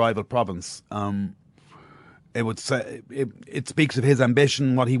him to a rival province. It would say it speaks of his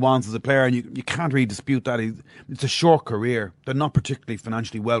ambition, what he wants as a player, and you can't really dispute that. It's a short career. They're not particularly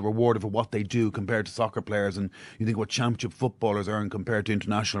financially well rewarded for what they do compared to soccer players, and you think what championship footballers earn compared to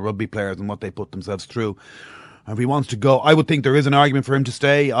international rugby players and what they put themselves through. And if he wants to go, I would think there is an argument for him to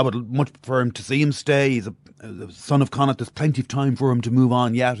stay. I would much prefer him to see him stay. He's a son of Connacht. There's plenty of time for him to move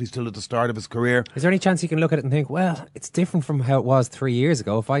on yet. He's still at the start of his career. Is there any chance you can look at it and think, well, it's different from how it was 3 years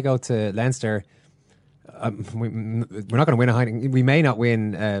ago? If I go to Leinster, we're not going to win a Heineken. We may not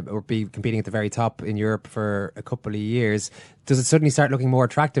win or be competing at the very top in Europe for a couple of years. Does it suddenly start looking more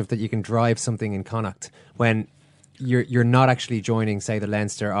attractive that you can drive something in Connacht when you're not actually joining, say, the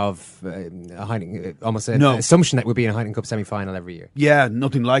Leinster of a Heineken, almost an assumption that we'll be in a Heineken Cup semi-final every year? Yeah,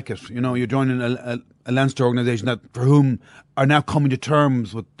 nothing like it. You know, you're joining a Leinster organisation that for whom are now coming to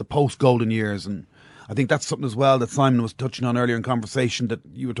terms with the post-golden years, and I think that's something as well that Simon was touching on earlier in conversation, that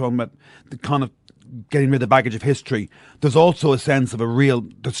you were talking about the Connacht getting rid of the baggage of history. There's also a sense of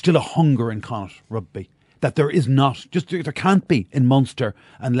there's still a hunger in Connacht rugby that there is not, there can't be in Munster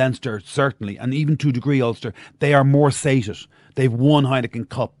and Leinster, certainly, and even to a degree Ulster. They are more sated. They've won Heineken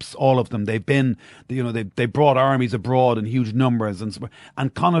Cups, all of them. They've been, they brought armies abroad in huge numbers,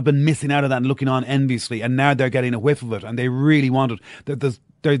 and Connacht have been missing out of that and looking on enviously, and now they're getting a whiff of it, and they really want it. There's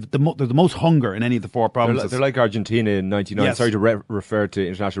the most hunger in any of the 4 provinces. They're like Argentina in '99. Yes. Sorry to refer to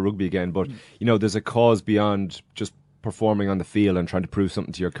international rugby again, but there's a cause beyond just performing on the field and trying to prove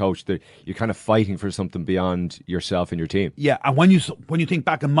something to your coach. That you're kind of fighting for something beyond yourself and your team. Yeah, and when you think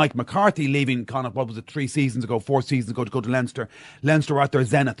back on Mike McCarthy leaving Connacht, what was it, 4 seasons ago to go to Leinster. Leinster were at their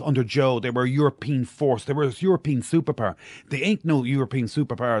zenith under Joe. They were a European force. They were a European superpower. They ain't no European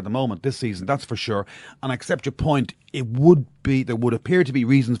superpower at the moment this season, that's for sure. And I accept your point. There would appear to be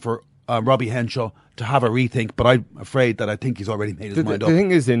reasons for Robbie Henshaw to have a rethink, but I'm afraid that I think he's already made his mind up. The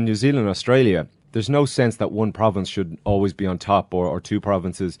thing is, in New Zealand and Australia, there's no sense that one province should always be on top or 2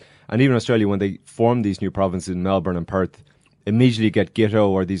 provinces. And even Australia, when they form these new provinces in Melbourne and Perth, immediately get Gitto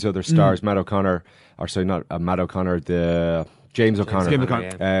or these other stars, Matt O'Connor, the James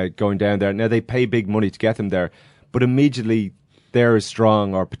O'Connor, going down there. Now, they pay big money to get them there, but immediately they're as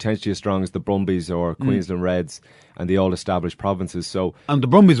strong or potentially as strong as the Brumbies or Queensland Reds and the all-established provinces. And the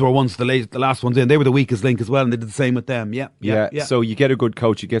Brumbies were once the last ones in. They were the weakest link as well, and they did the same with them. Yeah. So you get a good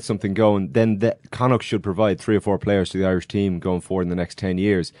coach, you get something going, then Connacht should provide 3 or 4 players to the Irish team going forward in the next 10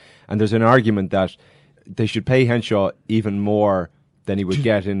 years. And there's an argument that they should pay Henshaw even more than he would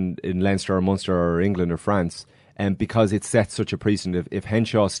get in Leinster or Munster or England or France, because it sets such a precedent. If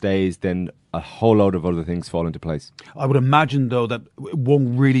Henshaw stays, then a whole load of other things fall into place. I would imagine, though, that it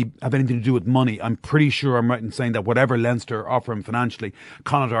won't really have anything to do with money. I'm pretty sure I'm right in saying that whatever Leinster offer him financially,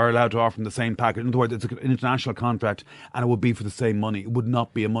 Connacht are allowed to offer him the same package. In other words, it's an international contract, and it would be for the same money. It would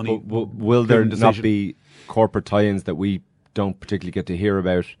not be a money. Will there not be corporate tie-ins that we don't particularly get to hear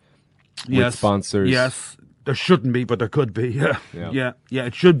about with sponsors? Yes. There shouldn't be, but there could be. Yeah.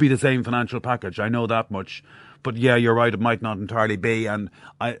 It should be the same financial package. I know that much. But yeah, you're right. It might not entirely be.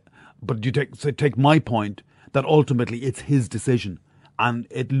 But you take my point that ultimately it's his decision, and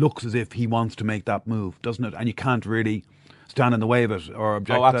it looks as if he wants to make that move, doesn't it? And you can't really stand in the way of it or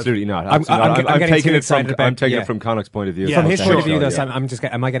object. Oh, absolutely not. I'm taking it from Connacht's point of view. Yeah. From his point of view, though, Sam,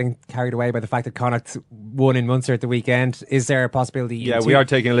 am I getting carried away by the fact that Connacht won in Munster at the weekend? Is there a possibility? Yeah, we are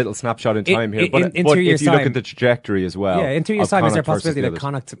taking a little snapshot in time here. But if you look at the trajectory as well, in 2 years' time, is there a possibility that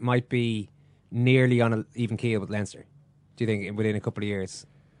Connacht might be nearly on an even keel with Leinster? Do you think within a couple of years,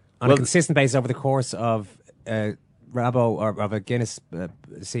 on a consistent basis over the course of Rabo or of a Guinness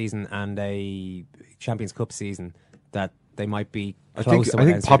season and a Champions Cup season, that they might be close? I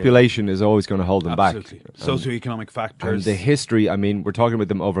think population is always going to hold them back. Socioeconomic factors. And the history, I mean, we're talking about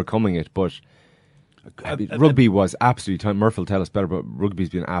them overcoming it, but rugby was absolutely tiny. Murph will tell us better, but rugby's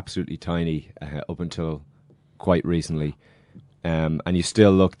been absolutely tiny up until quite recently. And you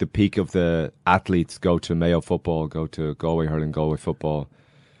still look, the peak of the athletes go to Mayo football, go to Galway hurling, Galway football.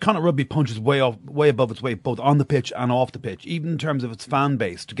 Connacht Rugby punches way above its weight, both on the pitch and off the pitch. Even in terms of its fan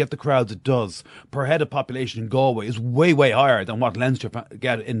base, to get the crowds it does per head of population in Galway is way, way higher than what Leinster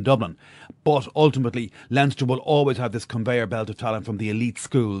get in Dublin. But ultimately, Leinster will always have this conveyor belt of talent from the elite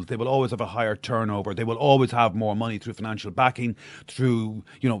schools. They will always have a higher turnover. They will always have more money through financial backing. Through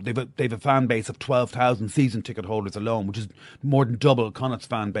they've a fan base of 12,000 season ticket holders alone, which is more than double Connacht's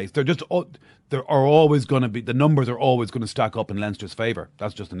fan base. The numbers are always going to stack up in Leinster's favour.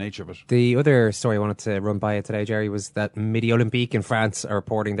 That's just the nature of it. The other story I wanted to run by you today, Jerry, was that Midi Olympique in France are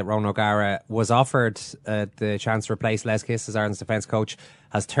reporting that Ronan O'Gara was offered the chance to replace Les Kiss as Ireland's defence coach,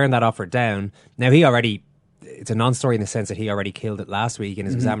 has turned that offer down. Now, it's a non-story in the sense that he already killed it last week in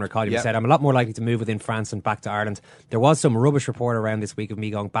his Examiner column. He said, I'm a lot more likely to move within France and back to Ireland. There was some rubbish report around this week of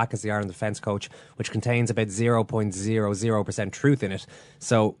me going back as the Ireland defence coach, which contains about 0.00% truth in it.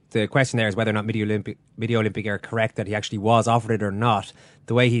 So the question there is whether or not Midi Olympique are correct that he actually was offered it or not.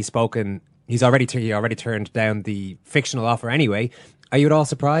 The way he's spoken, he already turned down the fictional offer anyway. Are you at all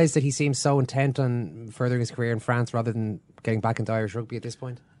surprised that he seems so intent on furthering his career in France rather than getting back into Irish rugby at this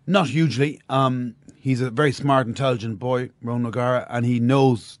point? Not hugely. He's a very smart, intelligent boy, Ronan O'Gara, and he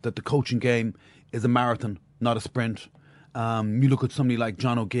knows that the coaching game is a marathon, not a sprint. You look at somebody like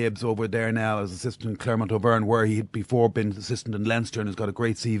John O'Gibbs over there now as assistant in Clermont Auvergne, where he had before been assistant in Leinster and has got a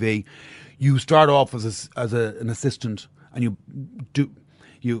great CV. You start off as an assistant, and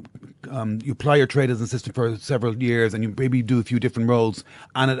you ply your trade as an assistant for several years, and you maybe do a few different roles,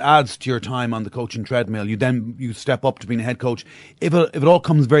 and it adds to your time on the coaching treadmill. You step up to being a head coach. If it all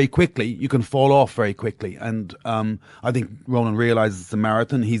comes very quickly, you can fall off very quickly. And I think Ronan realises it's a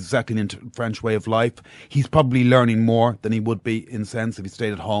marathon. He's settling into French way of life. He's probably learning more than he would be in sense if he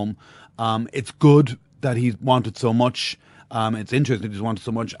stayed at home. It's good that he wanted so much. It's interesting that he's wanted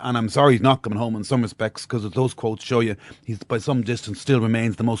so much, and I'm sorry he's not coming home in some respects, because as those quotes show you, he's by some distance still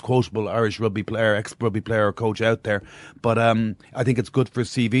remains the most quotable Irish rugby player, ex-rugby player or coach out there. But I think it's good for his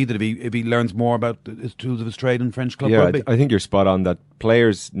CV that if he learns more about his tools of his trade in French club rugby. I think you're spot on that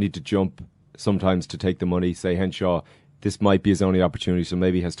players need to jump sometimes to take the money. Say Henshaw, this might be his only opportunity, so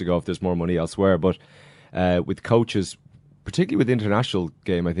maybe he has to go if there's more money elsewhere. But with coaches, particularly with the international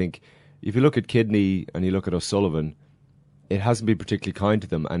game, I think if you look at Kidney and you look at O'Sullivan, it hasn't been particularly kind to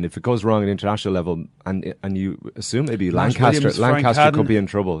them, and if it goes wrong at international level, and you assume maybe Lancaster could be in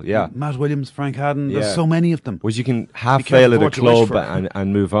trouble. Yeah, Matt Williams, Frank Hadden, there's so many of them. Whereas you can fail at a club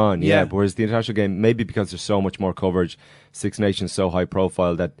and move on. Yeah, but whereas the international game, maybe because there's so much more coverage, Six Nations so high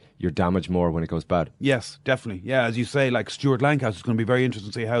profile that you're damaged more when it goes bad. Yes, definitely. Yeah, as you say, like Stuart Lancaster, it's going to be very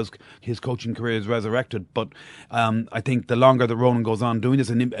interesting to see how his coaching career is resurrected. But I think the longer that Ronan goes on doing this,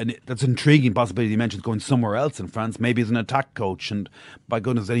 and that's an intriguing possibility. He mentions going somewhere else in France, maybe as an attack coach, and by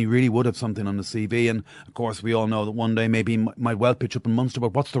goodness, then he really would have something on the CV. And of course, we all know that one day maybe he might well pitch up in Munster.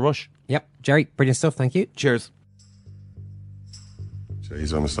 But what's the rush? Yep, Jerry, brilliant stuff. Thank you. Cheers. So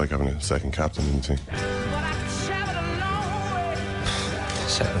he's almost like having a second captain in the team.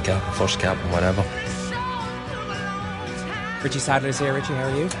 Second captain, first captain, whatever. Richie Sadler's here. Richie, how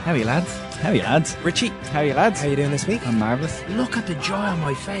are you? How are you, lads? Richie, how are you, lads? How are you doing this week? I'm marvellous. Look at the joy on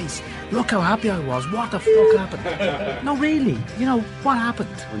my face. Look how happy I was. What the fuck happened? No, really. What happened?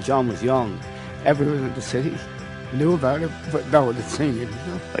 When John was young, everyone in the city knew about it, but no one had seen it.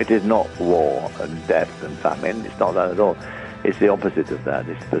 It is not war and death and famine. It's not that at all. It's the opposite of that.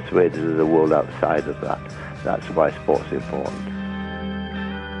 It's persuaded of the world outside of that. That's why sport's important.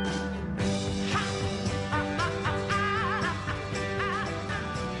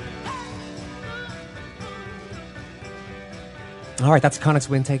 All right, that's Connacht's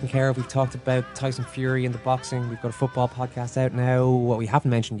win taken care of. We've talked about Tyson Fury and the boxing. We've got a football podcast out now. What we haven't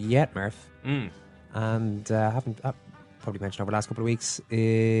mentioned yet, Murph, and haven't probably mentioned over the last couple of weeks,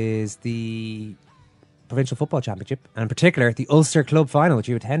 is the Provincial Football Championship, and in particular, the Ulster Club Final, which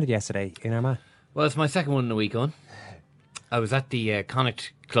you attended yesterday in Armagh. Well, it's my second one in a week on. I was at the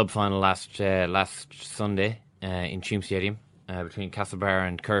Connacht Club Final last Sunday in Tuam Stadium between Castlebar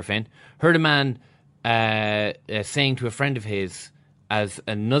and Currafin. Heard a man saying to a friend of his, as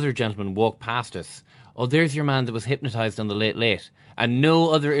another gentleman walked past us, "Oh, there's your man that was hypnotised on the Late Late," and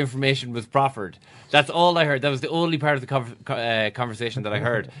no other information was proffered. That's all I heard. That was the only part of the conversation that I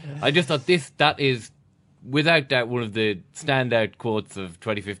heard. I just thought that is, without doubt, one of the standout quotes of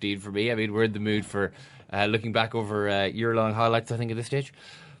 2015 for me. I mean, we're in the mood for looking back over year-long highlights, I think, at this stage.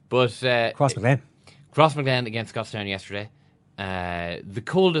 But Crossmaglen against Scottstown yesterday. The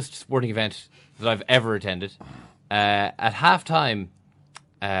coldest sporting event that I've ever attended. At half-time,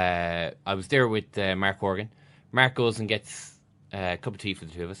 I was there with Mark Horgan. Mark goes and gets a cup of tea for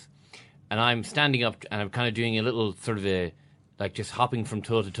the two of us. And I'm standing up and I'm kind of doing a little sort of like just hopping from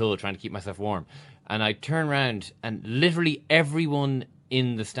toe to toe, trying to keep myself warm. And I turn around, and literally everyone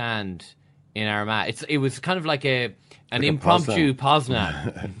in the stand in Armagh, it was kind of like an impromptu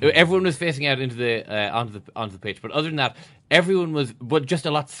Poznan. Everyone was facing out into the onto the pitch, but other than that, everyone was, but just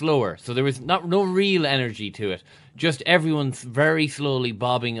a lot slower. So there was no real energy to it. Just everyone's very slowly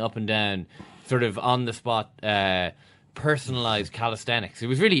bobbing up and down, sort of on the spot, personalised calisthenics. It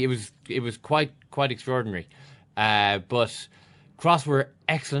was quite extraordinary. But Cross were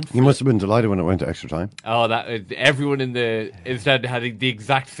excellent. You must have been delighted when it went to extra time. Oh, everyone in the stand had the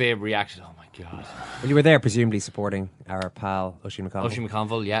exact same reaction. Oh my God! Well, you were there presumably supporting our pal Oisin McConville. Oisin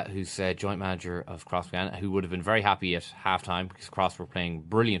McConville, yeah, who's joint manager of Crossmaglen, who would have been very happy at half-time because Cross were playing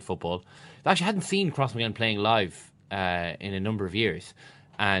brilliant football. I actually hadn't seen Crossmaglen playing live in a number of years,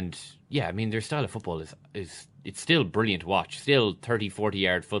 and yeah, I mean their style of football is it's still brilliant to watch. Still 30-40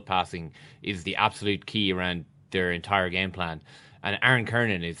 yard foot passing is the absolute key around their entire game plan. And Aaron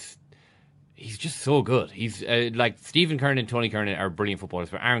Kernan he's just so good. He's like Stephen Kernan, Tony Kernan are brilliant footballers,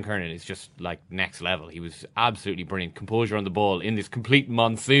 but Aaron Kernan is just like next level. He was absolutely brilliant. Composure on the ball in this complete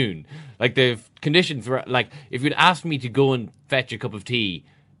monsoon. Like the conditions were like, if you'd asked me to go and fetch a cup of tea,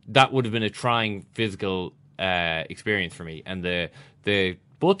 that would have been a trying physical experience for me. And the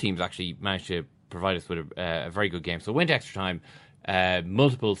both teams actually managed to provide us with a very good game. So it went to extra time,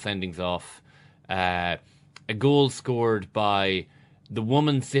 multiple sendings off, a goal scored by the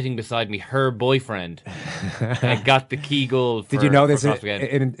woman sitting beside me, her boyfriend, got the key goal. Did you know this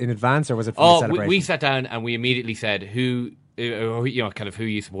in advance, or was it from the celebration? We sat down and we immediately said, who are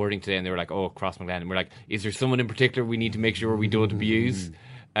you supporting today? And they were like, oh, Crossmaglen. And we're like, is there someone in particular we need to make sure we don't abuse?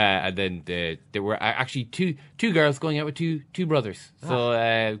 And then there were actually two girls going out with two brothers.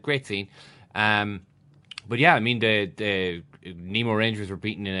 So great scene. But yeah, I mean, the Nemo Rangers were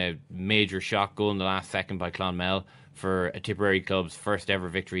beaten in a major shock goal in the last second by Clonmel for a Tipperary club's first ever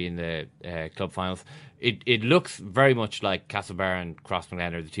victory in the club finals. It looks very much like Castlebar and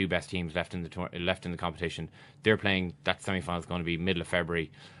Crossmaglen are the two best teams left in the competition. They're playing, that semi-final is going to be middle of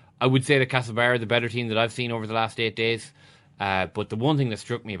February. I would say that Castlebar are the better team that I've seen over the last 8 days. But the one thing that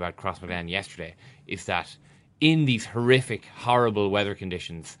struck me about Crossmaglen yesterday is that in these horrific, horrible weather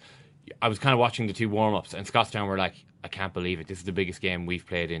conditions, I was kind of watching the two warm-ups, and Scottstown were like, I can't believe it. This is the biggest game we've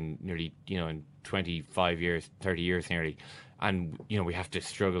played in nearly, in 25 years, 30 years nearly. And, we have to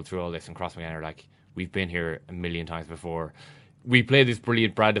struggle through all this. And Crossmaglen are like, we've been here a million times before. We play this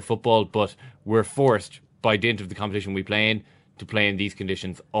brilliant brand of football, but we're forced, by dint of the competition we play in, to play in these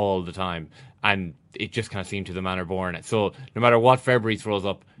conditions all the time. And it just kind of seemed to the manner born. So no matter what February throws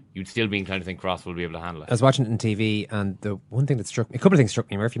up, you'd still be inclined to think Cross will be able to handle it. I was watching it on TV, and the one thing that struck me, a couple of things struck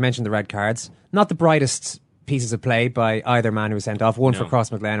me, Murph. You mentioned the red cards. Not the brightest pieces of play by either man who was sent off. One for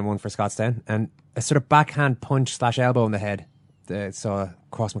Crossmaglen and one for Scottstown. And a sort of backhand punch / elbow in the head. Saw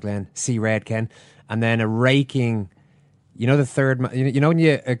Crossmaglen see red, Ken. And then a raking, the third, when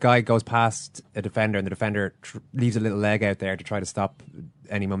a guy goes past a defender and the defender leaves a little leg out there to try to stop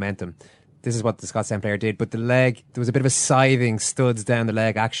any momentum. This is what the Scottstown player did, but the leg, there was a bit of a scything studs down the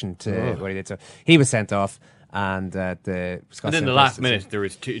leg action to what he did. So he was sent off, and the Scottstown. And in the last minute, there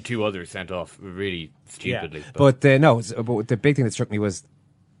was two others sent off really stupidly. Yeah. But the big thing that struck me was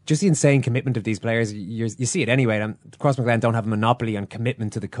just the insane commitment of these players. You see it anyway. Crossmaglen don't have a monopoly on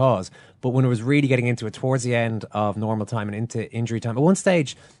commitment to the cause, but when it was really getting into it towards the end of normal time and into injury time, at one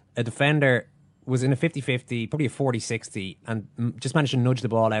stage, a defender was in a 50-50, probably a 40-60, and just managed to nudge the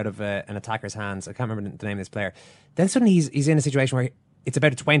ball out of an attacker's hands. I can't remember the name of this player. Then suddenly he's in a situation where it's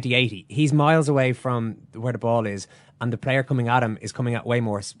about a 20-80. He's miles away from where the ball is, and the player coming at him is coming at way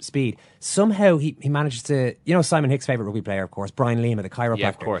more speed. Somehow he manages to, Simon Hicks' favourite rugby player, of course, Brian Lima, the chiropractor. Yeah,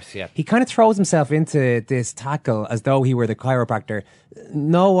 of course, yeah. He kind of throws himself into this tackle as though he were the chiropractor.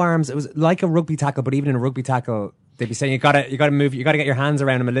 No arms. It was like a rugby tackle, but even in a rugby tackle, they'd be saying you gotta move, you gotta get your hands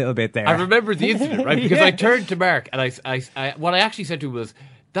around him a little bit there. I remember the incident, right? Because I turned to Mark and I what I actually said to him was,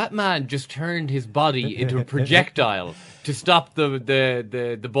 that man just turned his body into a projectile to stop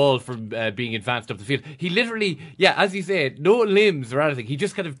the ball from being advanced up the field. He literally, as you said, no limbs or anything. He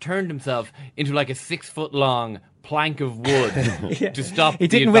just kind of turned himself into like a 6 foot long plank of wood to stop. He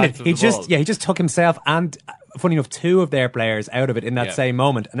didn't win it. He just took himself and, funny enough, 2 of their players out of it in that same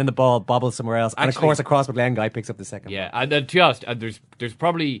moment, and then the ball bobbles somewhere else. And of course, a Crossmaglen guy picks up the second. Yeah, and to be honest, there's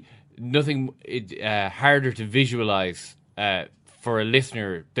probably nothing harder to visualize for a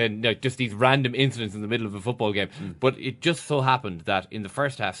listener than just these random incidents in the middle of a football game. But it just so happened that in the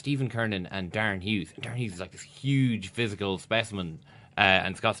first half, Stephen Kernan and Darren Hughes is like this huge physical specimen,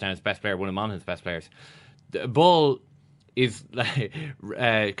 and Scottstown's best player, one of Monaghan's best players. The ball is like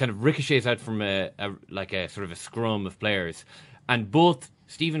kind of ricochets out from a sort of a scrum of players, and both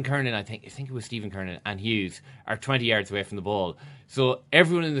Stephen Kernan, I think it was Stephen Kernan, and Hughes are 20 yards away from the ball. So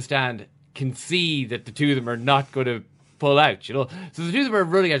everyone in the stand can see that the two of them are not going to pull out, So the two of them are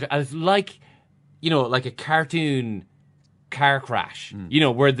running out, and it's like, like a cartoon car crash,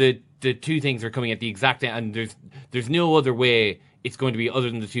 where the two things are coming at the exact time, and there's no other way it's going to be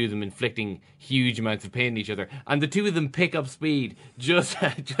other than the two of them inflicting huge amounts of pain on each other, and the two of them pick up speed just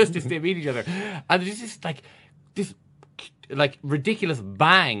as they meet each other, and there's just this ridiculous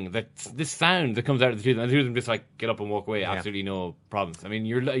bang, this sound that comes out of the two of them, and the two of them just get up and walk away, absolutely no problems. I mean,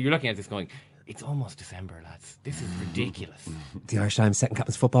 you're looking at this going, it's almost December, lads. This is ridiculous. The Irish Times Second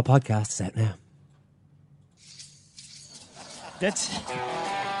Captain's Football Podcast is out now.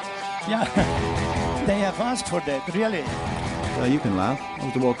 They have asked for that, really. You can laugh. That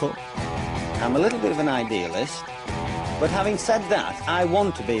was the World Cup. I'm a little bit of an idealist, but having said that, I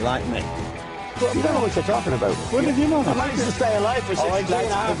want to be like me. Well, you don't know what you're talking about. What did you know? I managed to stay alive for 6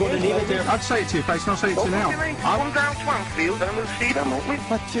 days. I'm going to leave it there. I'd say it to your face, and I'll say it to you now. Come down Swansfield and we'll see them, won't we?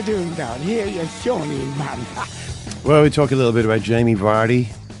 What you doing down here, you shawny man? Well, we talk a little bit about Jamie Vardy,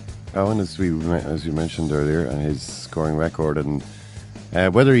 Owen, as we mentioned earlier, and his scoring record, and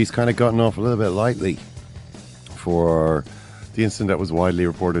whether he's kind of gotten off a little bit lightly for the incident that was widely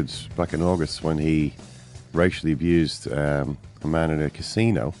reported back in August when he racially abused a man in a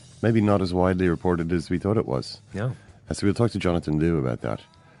casino. Maybe not as widely reported as we thought it was. No. So we'll talk to Jonathan Liu about that,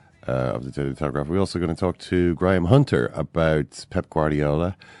 of the Daily Telegraph. We're also going to talk to Graham Hunter about Pep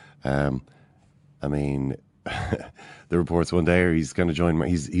Guardiola. I mean, the reports one day are he's going to join.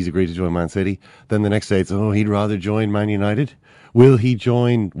 He's agreed to join Man City. Then the next day it's he'd rather join Man United. Will he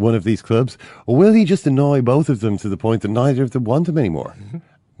join one of these clubs, or will he just annoy both of them to the point that neither of them want him anymore?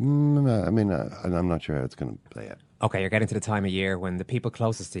 I mean, I'm not sure how it's going to play out. Okay, you're getting to the time of year when the people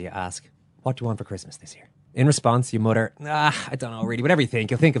closest to you ask, what do you want for Christmas this year? In response, you mutter, I don't know really. Whatever you think,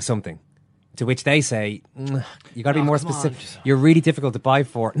 you'll think of something. To which they say, you got to be more specific. You're really difficult to buy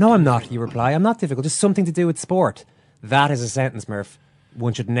for. No, I'm not, you reply. I'm not difficult. Just something to do with sport. That is a sentence, Murph,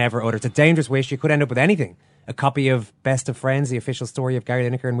 one should never utter. It's a dangerous wish. You could end up with anything. A copy of Best of Friends, the official story of Gary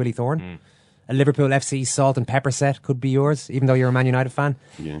Lineker and Willie Thorne. A Liverpool FC salt and pepper set could be yours, even though you're a Man United fan.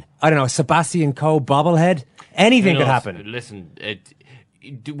 Yeah. I don't know, a Sebastian Coe bobblehead. Anything could happen. Listen,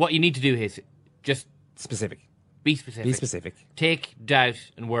 what you need to do is just specific. Be specific. Be specific. Take doubt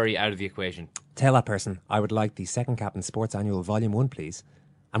and worry out of the equation. Tell that person, I would like the Second Captain Sports Annual Volume 1, please.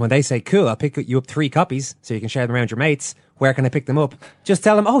 And when they say, cool, I'll pick you up 3 copies so you can share them around your mates. Where can I pick them up? Just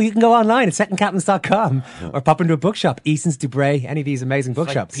tell them, you can go online at secondcaptains.com or pop into a bookshop, Eason's, Dubray, any of these amazing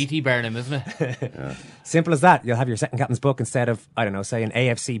bookshops. Like P.T. Barnum, isn't it? Simple as that. You'll have your Second Captain's book instead of, I don't know, say an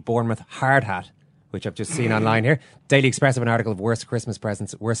AFC Bournemouth hard hat, which I've just seen online here. Daily Express have an article of worst sports Christmas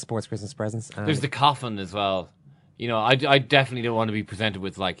presents. There's the coffin as well. I definitely don't want to be presented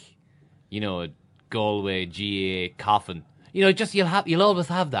with a Galway GA coffin. You'll always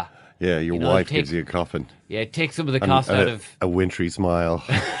have that. Yeah, your wife gives you a coffin. Yeah, take some of the cost out of a wintry smile.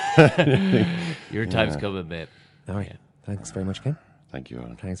 Your time's coming, babe. All right. Thanks very much, Ken. Thank you,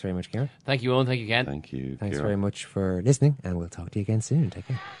 Owen. Thanks very much, Kieran. Thank you, Owen. Thank you, Ken. Thank you. Thanks Kieran. very much for listening, and we'll talk to you again soon. Take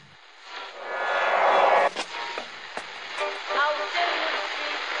care.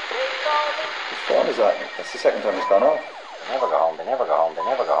 What is that? That's the second time it's gone off. They never go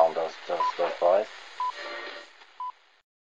home, those boys.